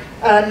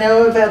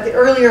know about the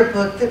earlier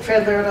book that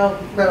Fred Lerdo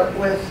wrote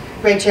with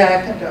Ray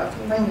Jackendorf,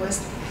 a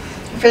linguist,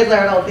 Fred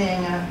Lerdo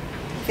being a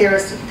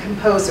theorist and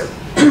composer.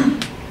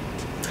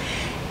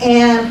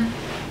 And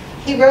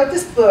he wrote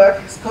this book,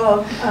 it's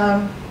called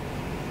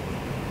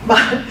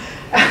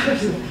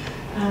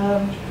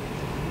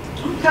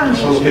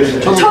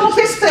Total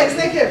Pitch Space,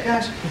 thank you,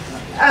 gosh.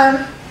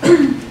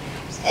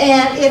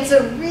 And it's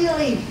a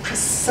really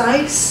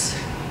precise,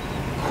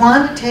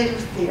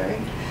 quantitative theory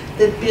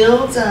that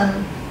builds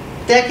on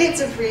decades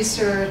of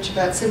research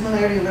about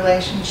similarity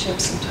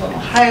relationships and tonal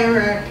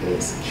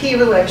hierarchies, key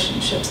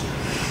relationships.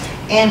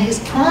 And he's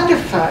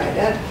quantified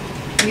it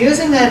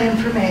using that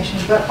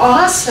information, but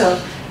also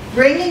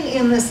bringing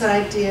in this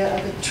idea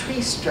of a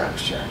tree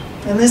structure.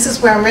 And this is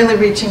where I'm really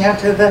reaching out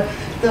to the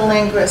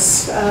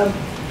linguists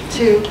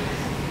to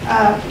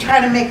try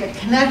to make a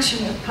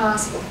connection if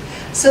possible.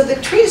 So the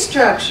tree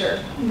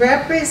structure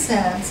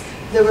represents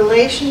the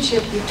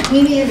relationship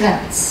between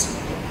events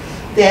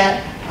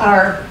that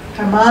are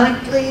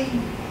harmonically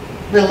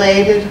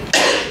related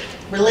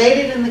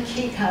in the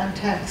key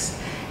context,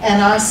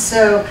 and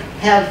also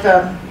have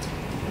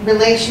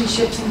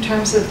relationships in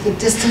terms of the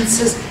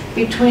distances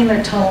between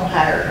their tonal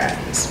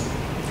hierarchies.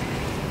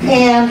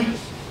 And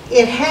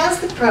it has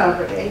the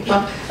property,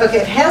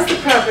 it has the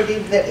property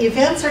that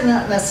events are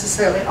not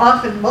necessarily,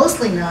 often,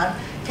 mostly not,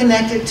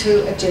 connected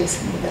to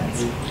adjacent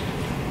events.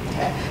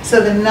 Okay? So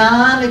the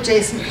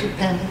non-adjacent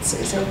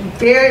dependencies are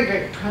very,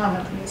 very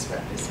prominent in these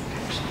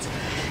representations.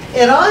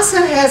 It also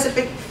has a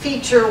big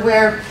feature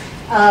where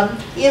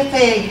if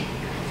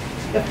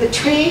the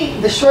tree,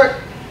 the short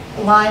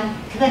line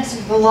connects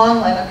to the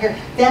long line up here,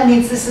 that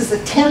means this is a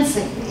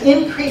tensing,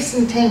 increase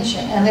in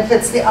tension, and if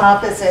it's the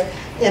opposite,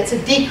 it's a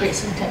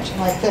decrease in tension,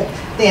 like the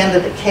end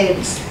of the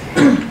cadence.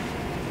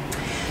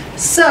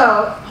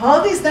 So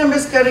all these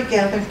numbers go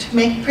together to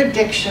make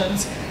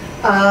predictions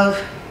of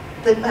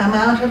the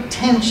amount of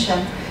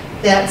tension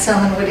that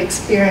someone would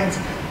experience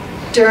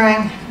during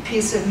a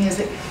piece of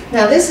music.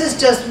 Now this is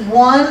just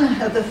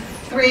one of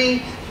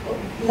three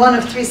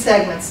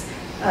segments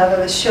of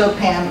the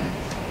Chopin.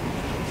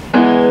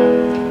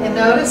 And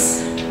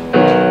notice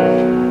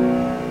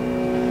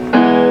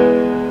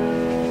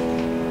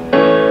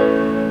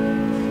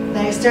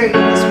now you start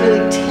getting this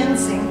really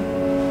tensing.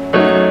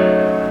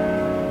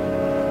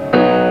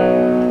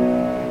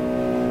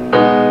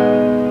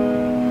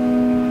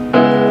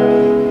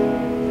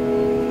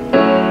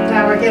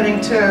 Now we're getting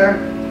to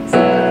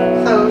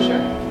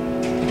closure.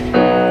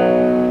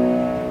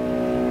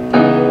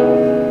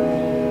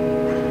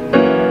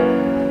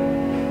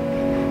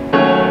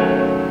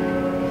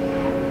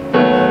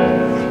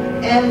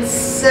 And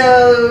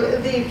so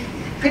the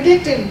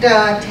predicted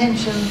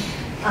tension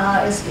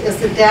is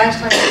the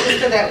dashed line just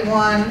for that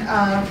one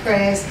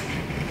phrase,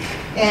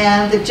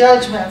 and the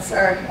judgments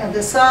are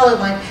the solid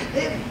line.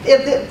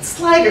 The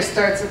slider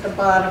starts at the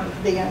bottom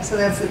of the end, so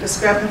that's the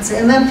discrepancy.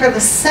 And then for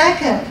the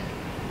second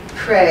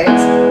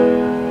phrase,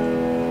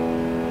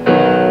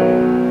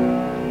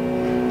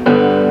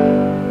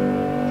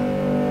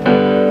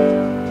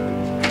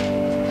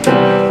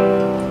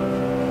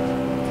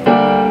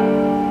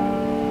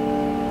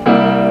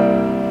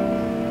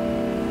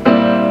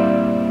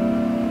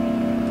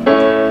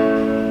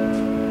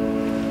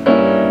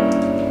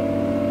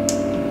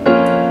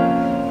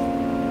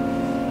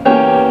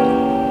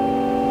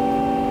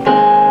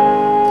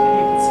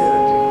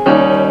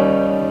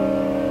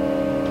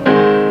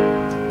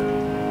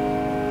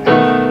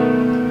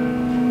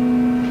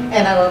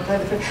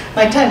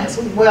 My time is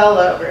well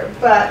over,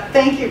 but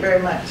thank you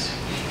very much.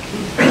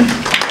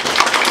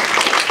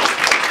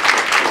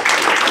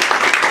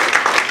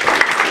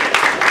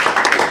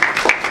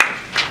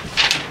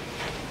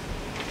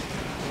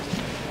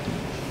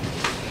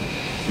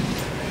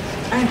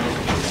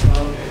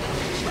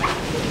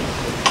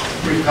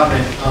 Brief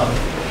comment.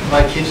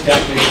 My kids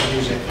definitely made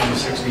music in the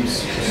 60s,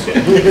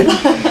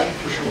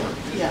 for sure.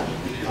 Yeah.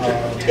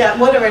 Yeah,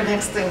 one of our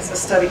next things is to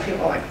study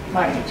people like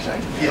my age,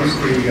 right? Yes,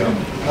 there you go.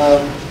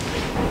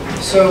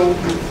 So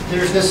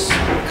there's this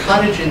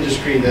cottage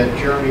industry that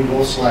Jeremy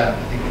Wolfslab,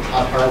 I think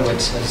Todd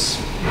Harwitz, has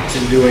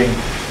been doing,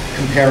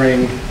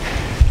 comparing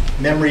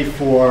memory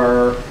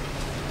for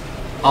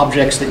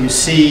objects that you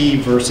see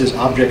versus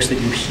objects that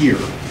you hear.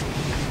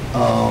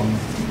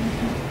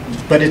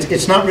 But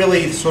it's not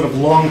really sort of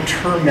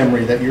long-term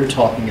memory that you're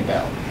talking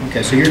about.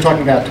 Okay, so you're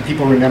talking about, do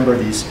people remember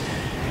these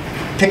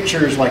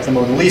pictures like the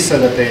Mona Lisa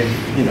that they've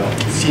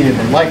seen in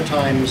their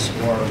lifetimes,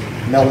 or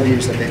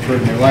melodies that they've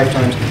heard in their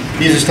lifetimes?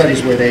 These are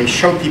studies where they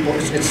show people,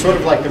 it's sort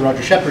of like the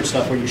Roger Shepard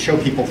stuff where you show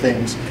people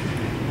things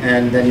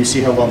and then you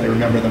see how well they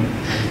remember them.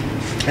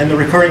 And the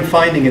recurring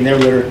finding in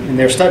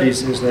their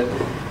studies is that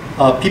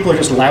people are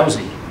just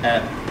lousy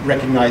at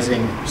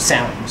recognizing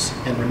sounds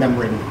and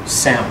remembering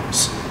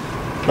sounds.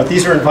 But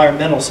these are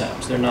environmental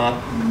sounds, they're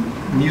not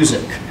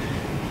music.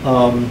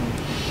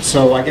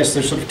 So I guess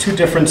there's sort of two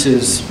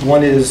differences.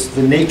 One is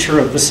the nature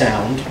of the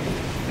sound,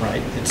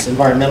 right? It's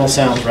environmental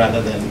sounds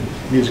rather than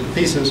musical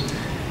pieces.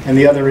 And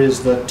the other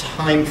is the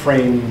time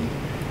frame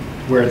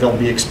where they'll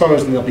be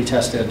exposed and they'll be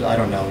tested, I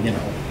don't know,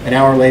 an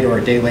hour later or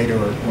a day later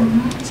or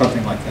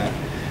something like that.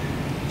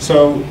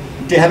 So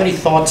do you have any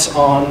thoughts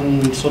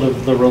on sort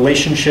of the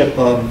relationship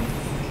of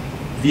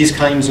these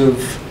kinds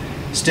of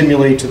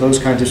stimuli to those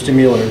kinds of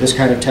stimuli, or this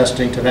kind of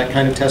testing to that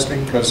kind of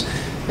testing? Because,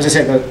 as I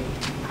say,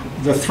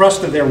 the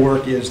thrust of their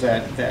work is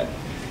that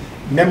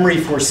memory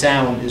for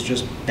sound is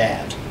just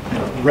bad.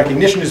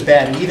 Recognition is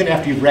bad, and even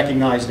after you've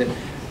recognized it,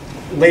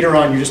 later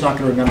on you're just not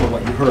going to remember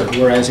what you heard.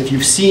 Whereas if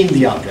you've seen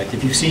the object,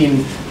 if you've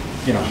seen,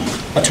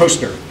 a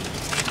toaster,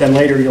 then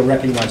later you'll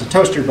recognize a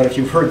toaster. But if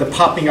you've heard the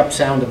popping up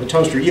sound of a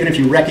toaster, even if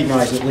you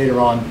recognize it later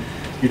on,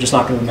 you're just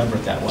not going to remember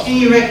it that well. And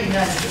you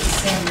recognize it the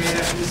same rate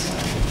every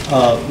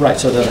time. Right,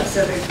 so the...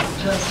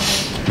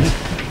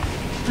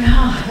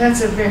 Wow,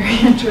 that's a very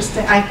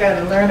interesting, I've got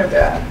to learn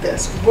about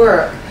this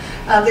work.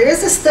 There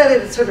is a study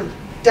that sort of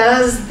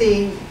does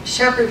the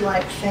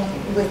Shepard-like thing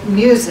with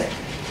music.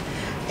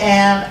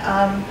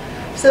 And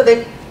so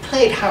they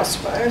played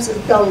Housewives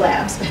at Bell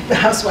Labs, the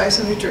Housewives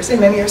in New Jersey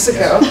many years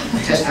ago.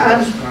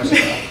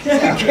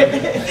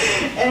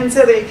 And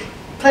so they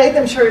played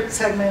them short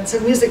segments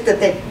of music that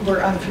they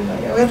were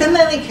unfamiliar with, and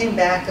then they came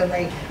back and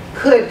they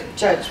could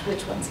judge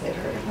which ones they'd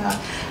heard or not.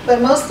 But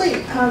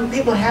mostly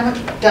people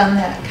haven't done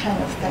that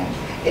kind of thing.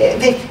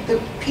 The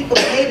people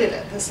hated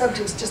it. The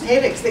subjects just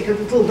hated it because they heard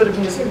a little bit of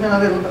music,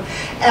 another little bit,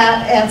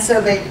 and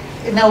so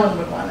no one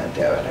would want to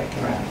do it. I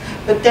can.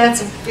 But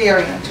that's a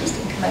very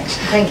interesting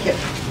connection. Thank you.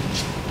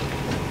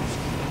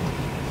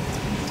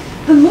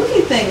 The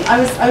movie thing, I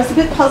was a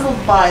bit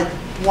puzzled by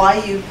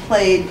why you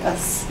played a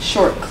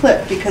short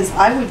clip, because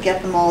I would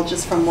get them all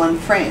just from one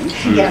frame.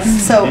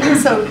 Yes. So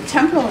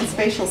temporal and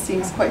spatial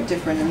seems quite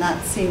different, and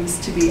that seems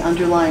to be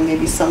underlying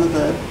maybe some of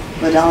the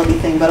modality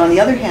thing. But on the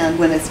other hand,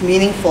 when it's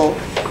meaningful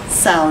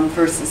sound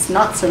versus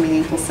not so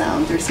meaningful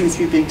sound, there seems to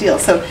be a big deal.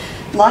 So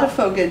Lotte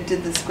Foga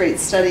did this great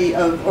study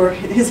of, or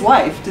his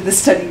wife did this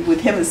study with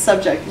him as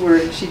subject,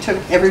 where she took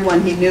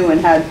everyone he knew and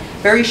had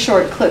very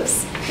short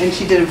clips, and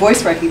she did a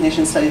voice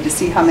recognition study to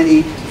see how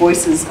many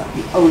voices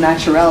au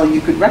naturel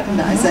you could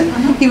recognize.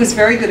 And he was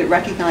very good at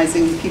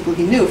recognizing the people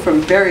he knew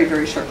from very,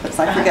 very short clips.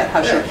 I forget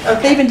how short.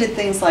 Okay. They even did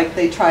things like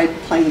they tried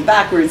playing them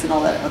backwards and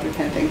all that other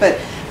kind of thing. But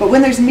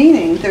when there's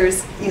meaning,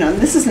 there's, and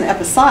this isn't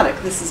episodic,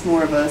 this is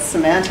more of a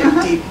semantic,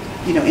 deep,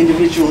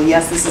 individual,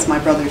 yes, this is my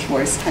brother's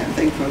voice kind of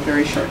thing from a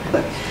very short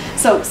clip.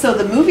 So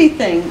the movie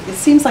thing, it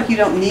seems like you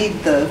don't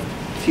need the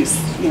few,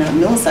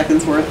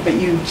 milliseconds worth, but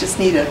you just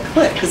need a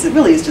clip, because it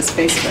really is just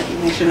face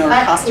recognition or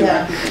costume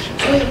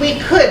recognition. We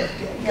could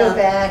go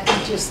back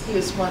and just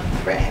use one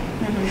frame.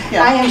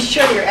 Yeah. I am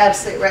sure you're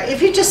absolutely right.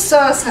 If you just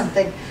saw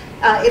something,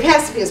 it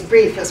has to be as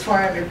brief as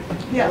 400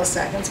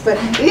 milliseconds, but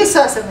if you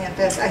saw something like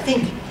this, I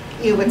think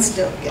you would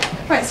still get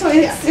it. Right, so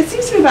it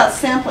seems to be about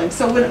sampling.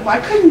 So I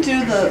couldn't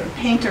do the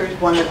painter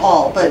one at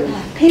all, but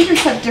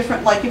painters have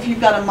different, like if you've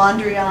got a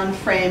Mondrian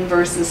frame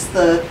versus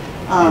the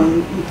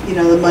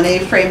the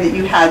Monet frame that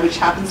you had, which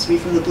happens to be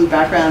from the blue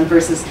background,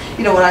 versus,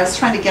 when I was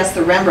trying to guess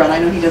the Rembrandt, I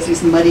know he does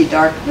these muddy,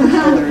 dark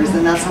colors,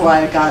 and that's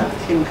why I got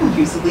him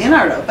confused with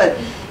Leonardo. But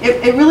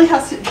it really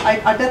has to,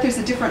 I bet there's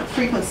a different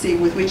frequency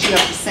with which you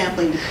have to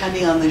sampling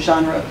depending on the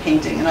genre of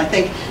painting. And I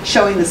think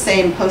showing the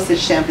same postage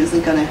stamp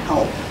isn't going to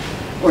help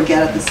or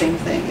get at the same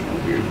thing in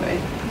a weird way.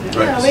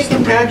 Right, we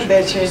can talk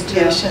about your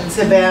intuitions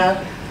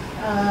about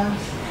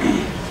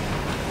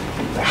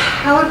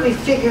how would we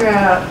figure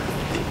out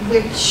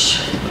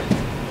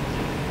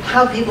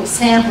how people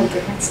sample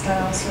different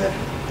styles of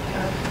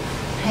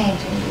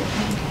painting.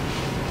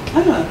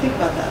 I don't know, think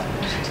about that.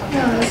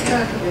 Yeah, let's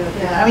talk about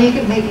that. I mean, you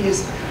could maybe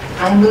use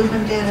eye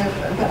movement data,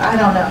 but I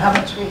don't know how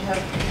much we have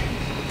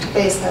to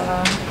base that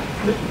on.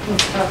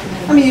 Let's talk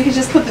about I mean, you could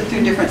just put them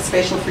through different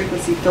spatial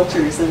frequency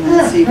filters and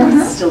then see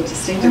what's still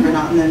distinctive or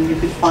not, and then you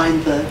could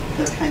find the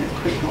kind of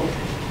critical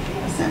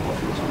sample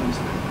features.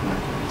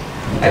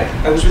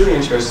 I was really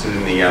interested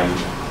in the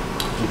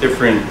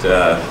different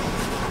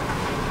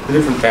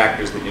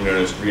factors that you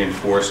noticed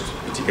reinforced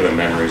particular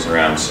memories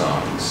around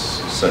songs,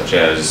 such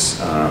as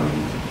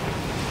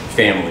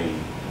family,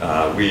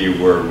 where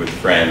you were with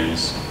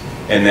friends,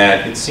 and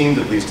that it seemed,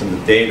 at least in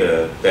the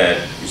data,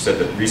 that you said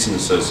that recent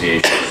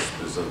associations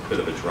was a bit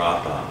of a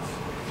drop-off.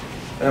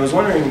 And I was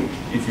wondering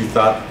if you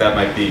thought that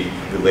might be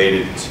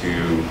related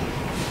to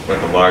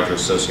like a larger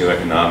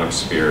socioeconomic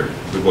sphere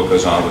with what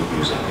goes on with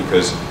music,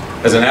 because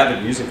as an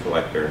avid music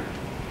collector,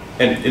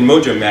 and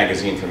Mojo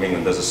magazine from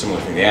England does a similar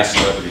thing. They ask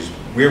celebrities,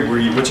 where were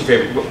you, what's your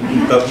favorite,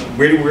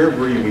 where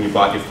were you when you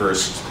bought your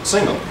first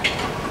single?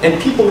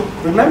 And people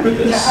remember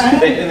this,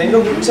 and they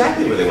know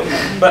exactly where they were.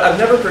 But I've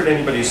never heard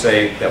anybody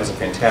say, that was a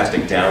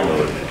fantastic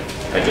download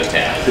I just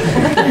had.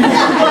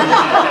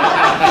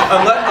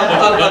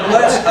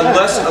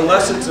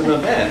 unless it's an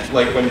event,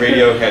 like when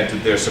Radiohead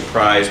did their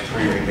surprise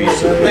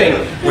pre-release of the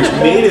thing, which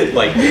made it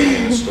like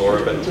being in the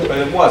store, but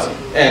it wasn't.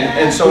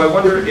 And so I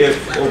wonder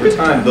if over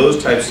time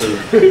those types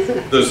of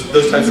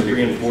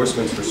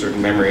reinforcements for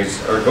certain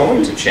memories are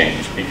going to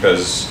change,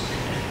 because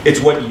it's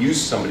what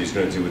use somebody's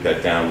going to do with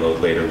that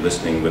download later,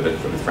 listening with it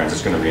from friends.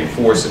 It's going to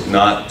reinforce it,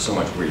 not so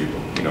much where you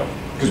know,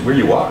 because where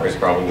you are is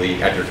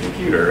probably at your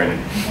computer, and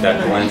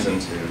that blends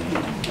into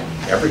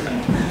everything.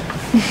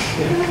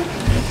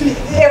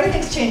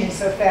 Everything's changing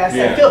so fast.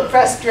 Yeah. I feel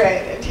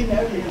frustrated, you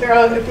know, they're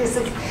all the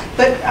pieces.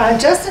 But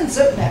Justin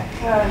Zupnik,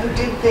 who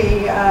did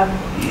the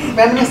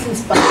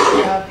Reminiscence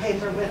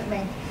paper with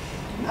me,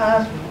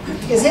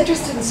 is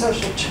interested in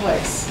social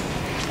choice.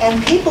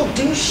 And people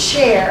do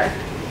share.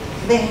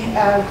 They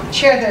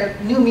share their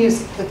new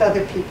music with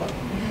other people.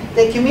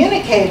 They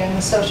communicate in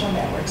the social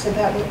networks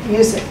about what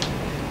music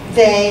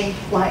they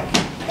like.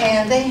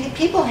 And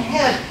people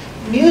have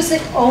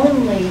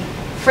music-only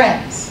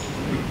friends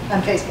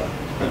on Facebook.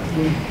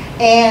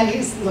 And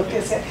he's looked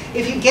at it.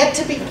 If you get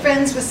to be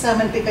friends with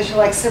someone because you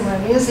like similar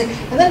music,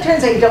 and then it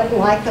turns out you don't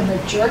like them,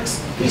 they're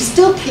jerks, you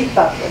still keep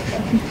up with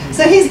them.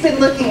 So he's been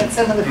looking at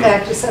some of the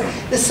factors. So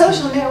the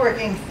social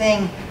networking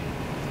thing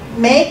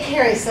may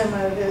carry some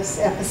of this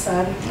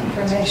episodic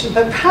information,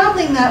 but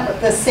probably not with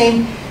the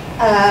same.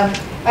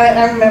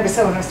 I remember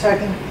someone was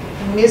talking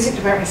in the music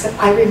department, said,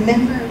 I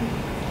remember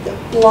the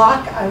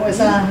block I was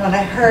on when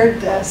I heard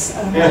this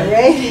on the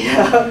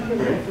radio for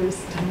the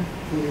first time.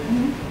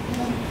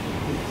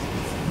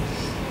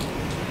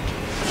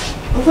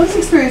 Well, those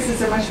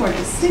experiences are much more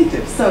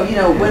distinctive. So, you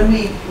know, when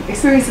we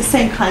experience the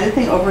same kind of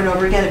thing over and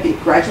over again, it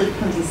gradually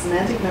becomes a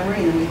semantic memory,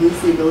 and then we lose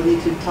the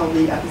ability to tell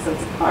the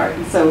episodes apart.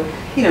 And so,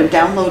 you know,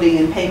 downloading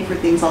and paying for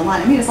things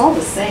online, I mean, it's all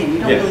the same. You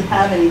don't really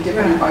have any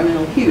different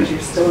environmental cues. You're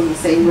still in the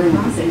same room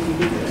with the same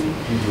computer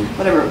and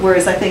whatever.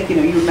 Whereas I think, you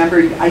know, you remember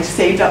I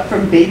saved up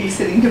from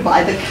babysitting to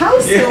buy the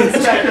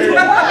Cowsills record.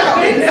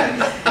 Wow.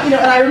 You know,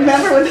 and I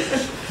remember when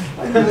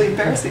I'm really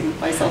embarrassing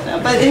myself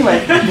now, but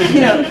anyway, you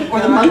know,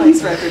 or the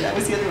Monkeys record, that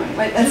was the other one,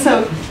 right? And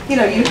so, you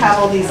know, you have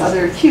all these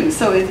other cues,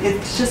 so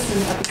it's just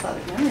an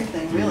episodic memory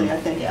thing, really, I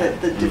think,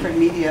 that the different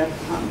media.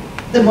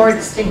 The more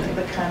distinctive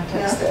the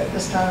context, the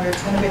stronger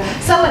it's going to be.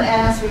 Someone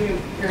asked, we were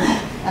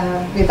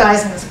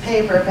revising this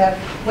paper, about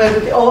whether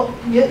the old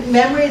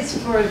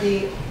memories for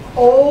the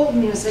old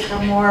music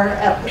are more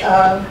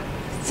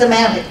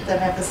semantic than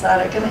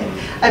episodic. And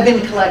I've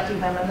been collecting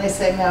them, and they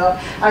say no.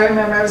 I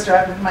remember I was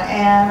driving with my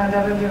aunt, and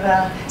da da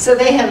da da. So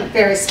they have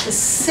very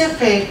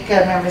specific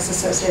memories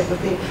associated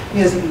with the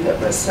music that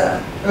was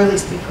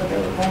released before they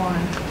were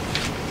born.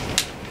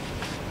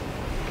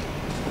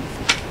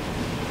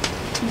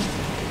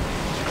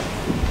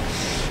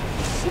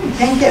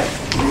 Thank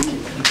you.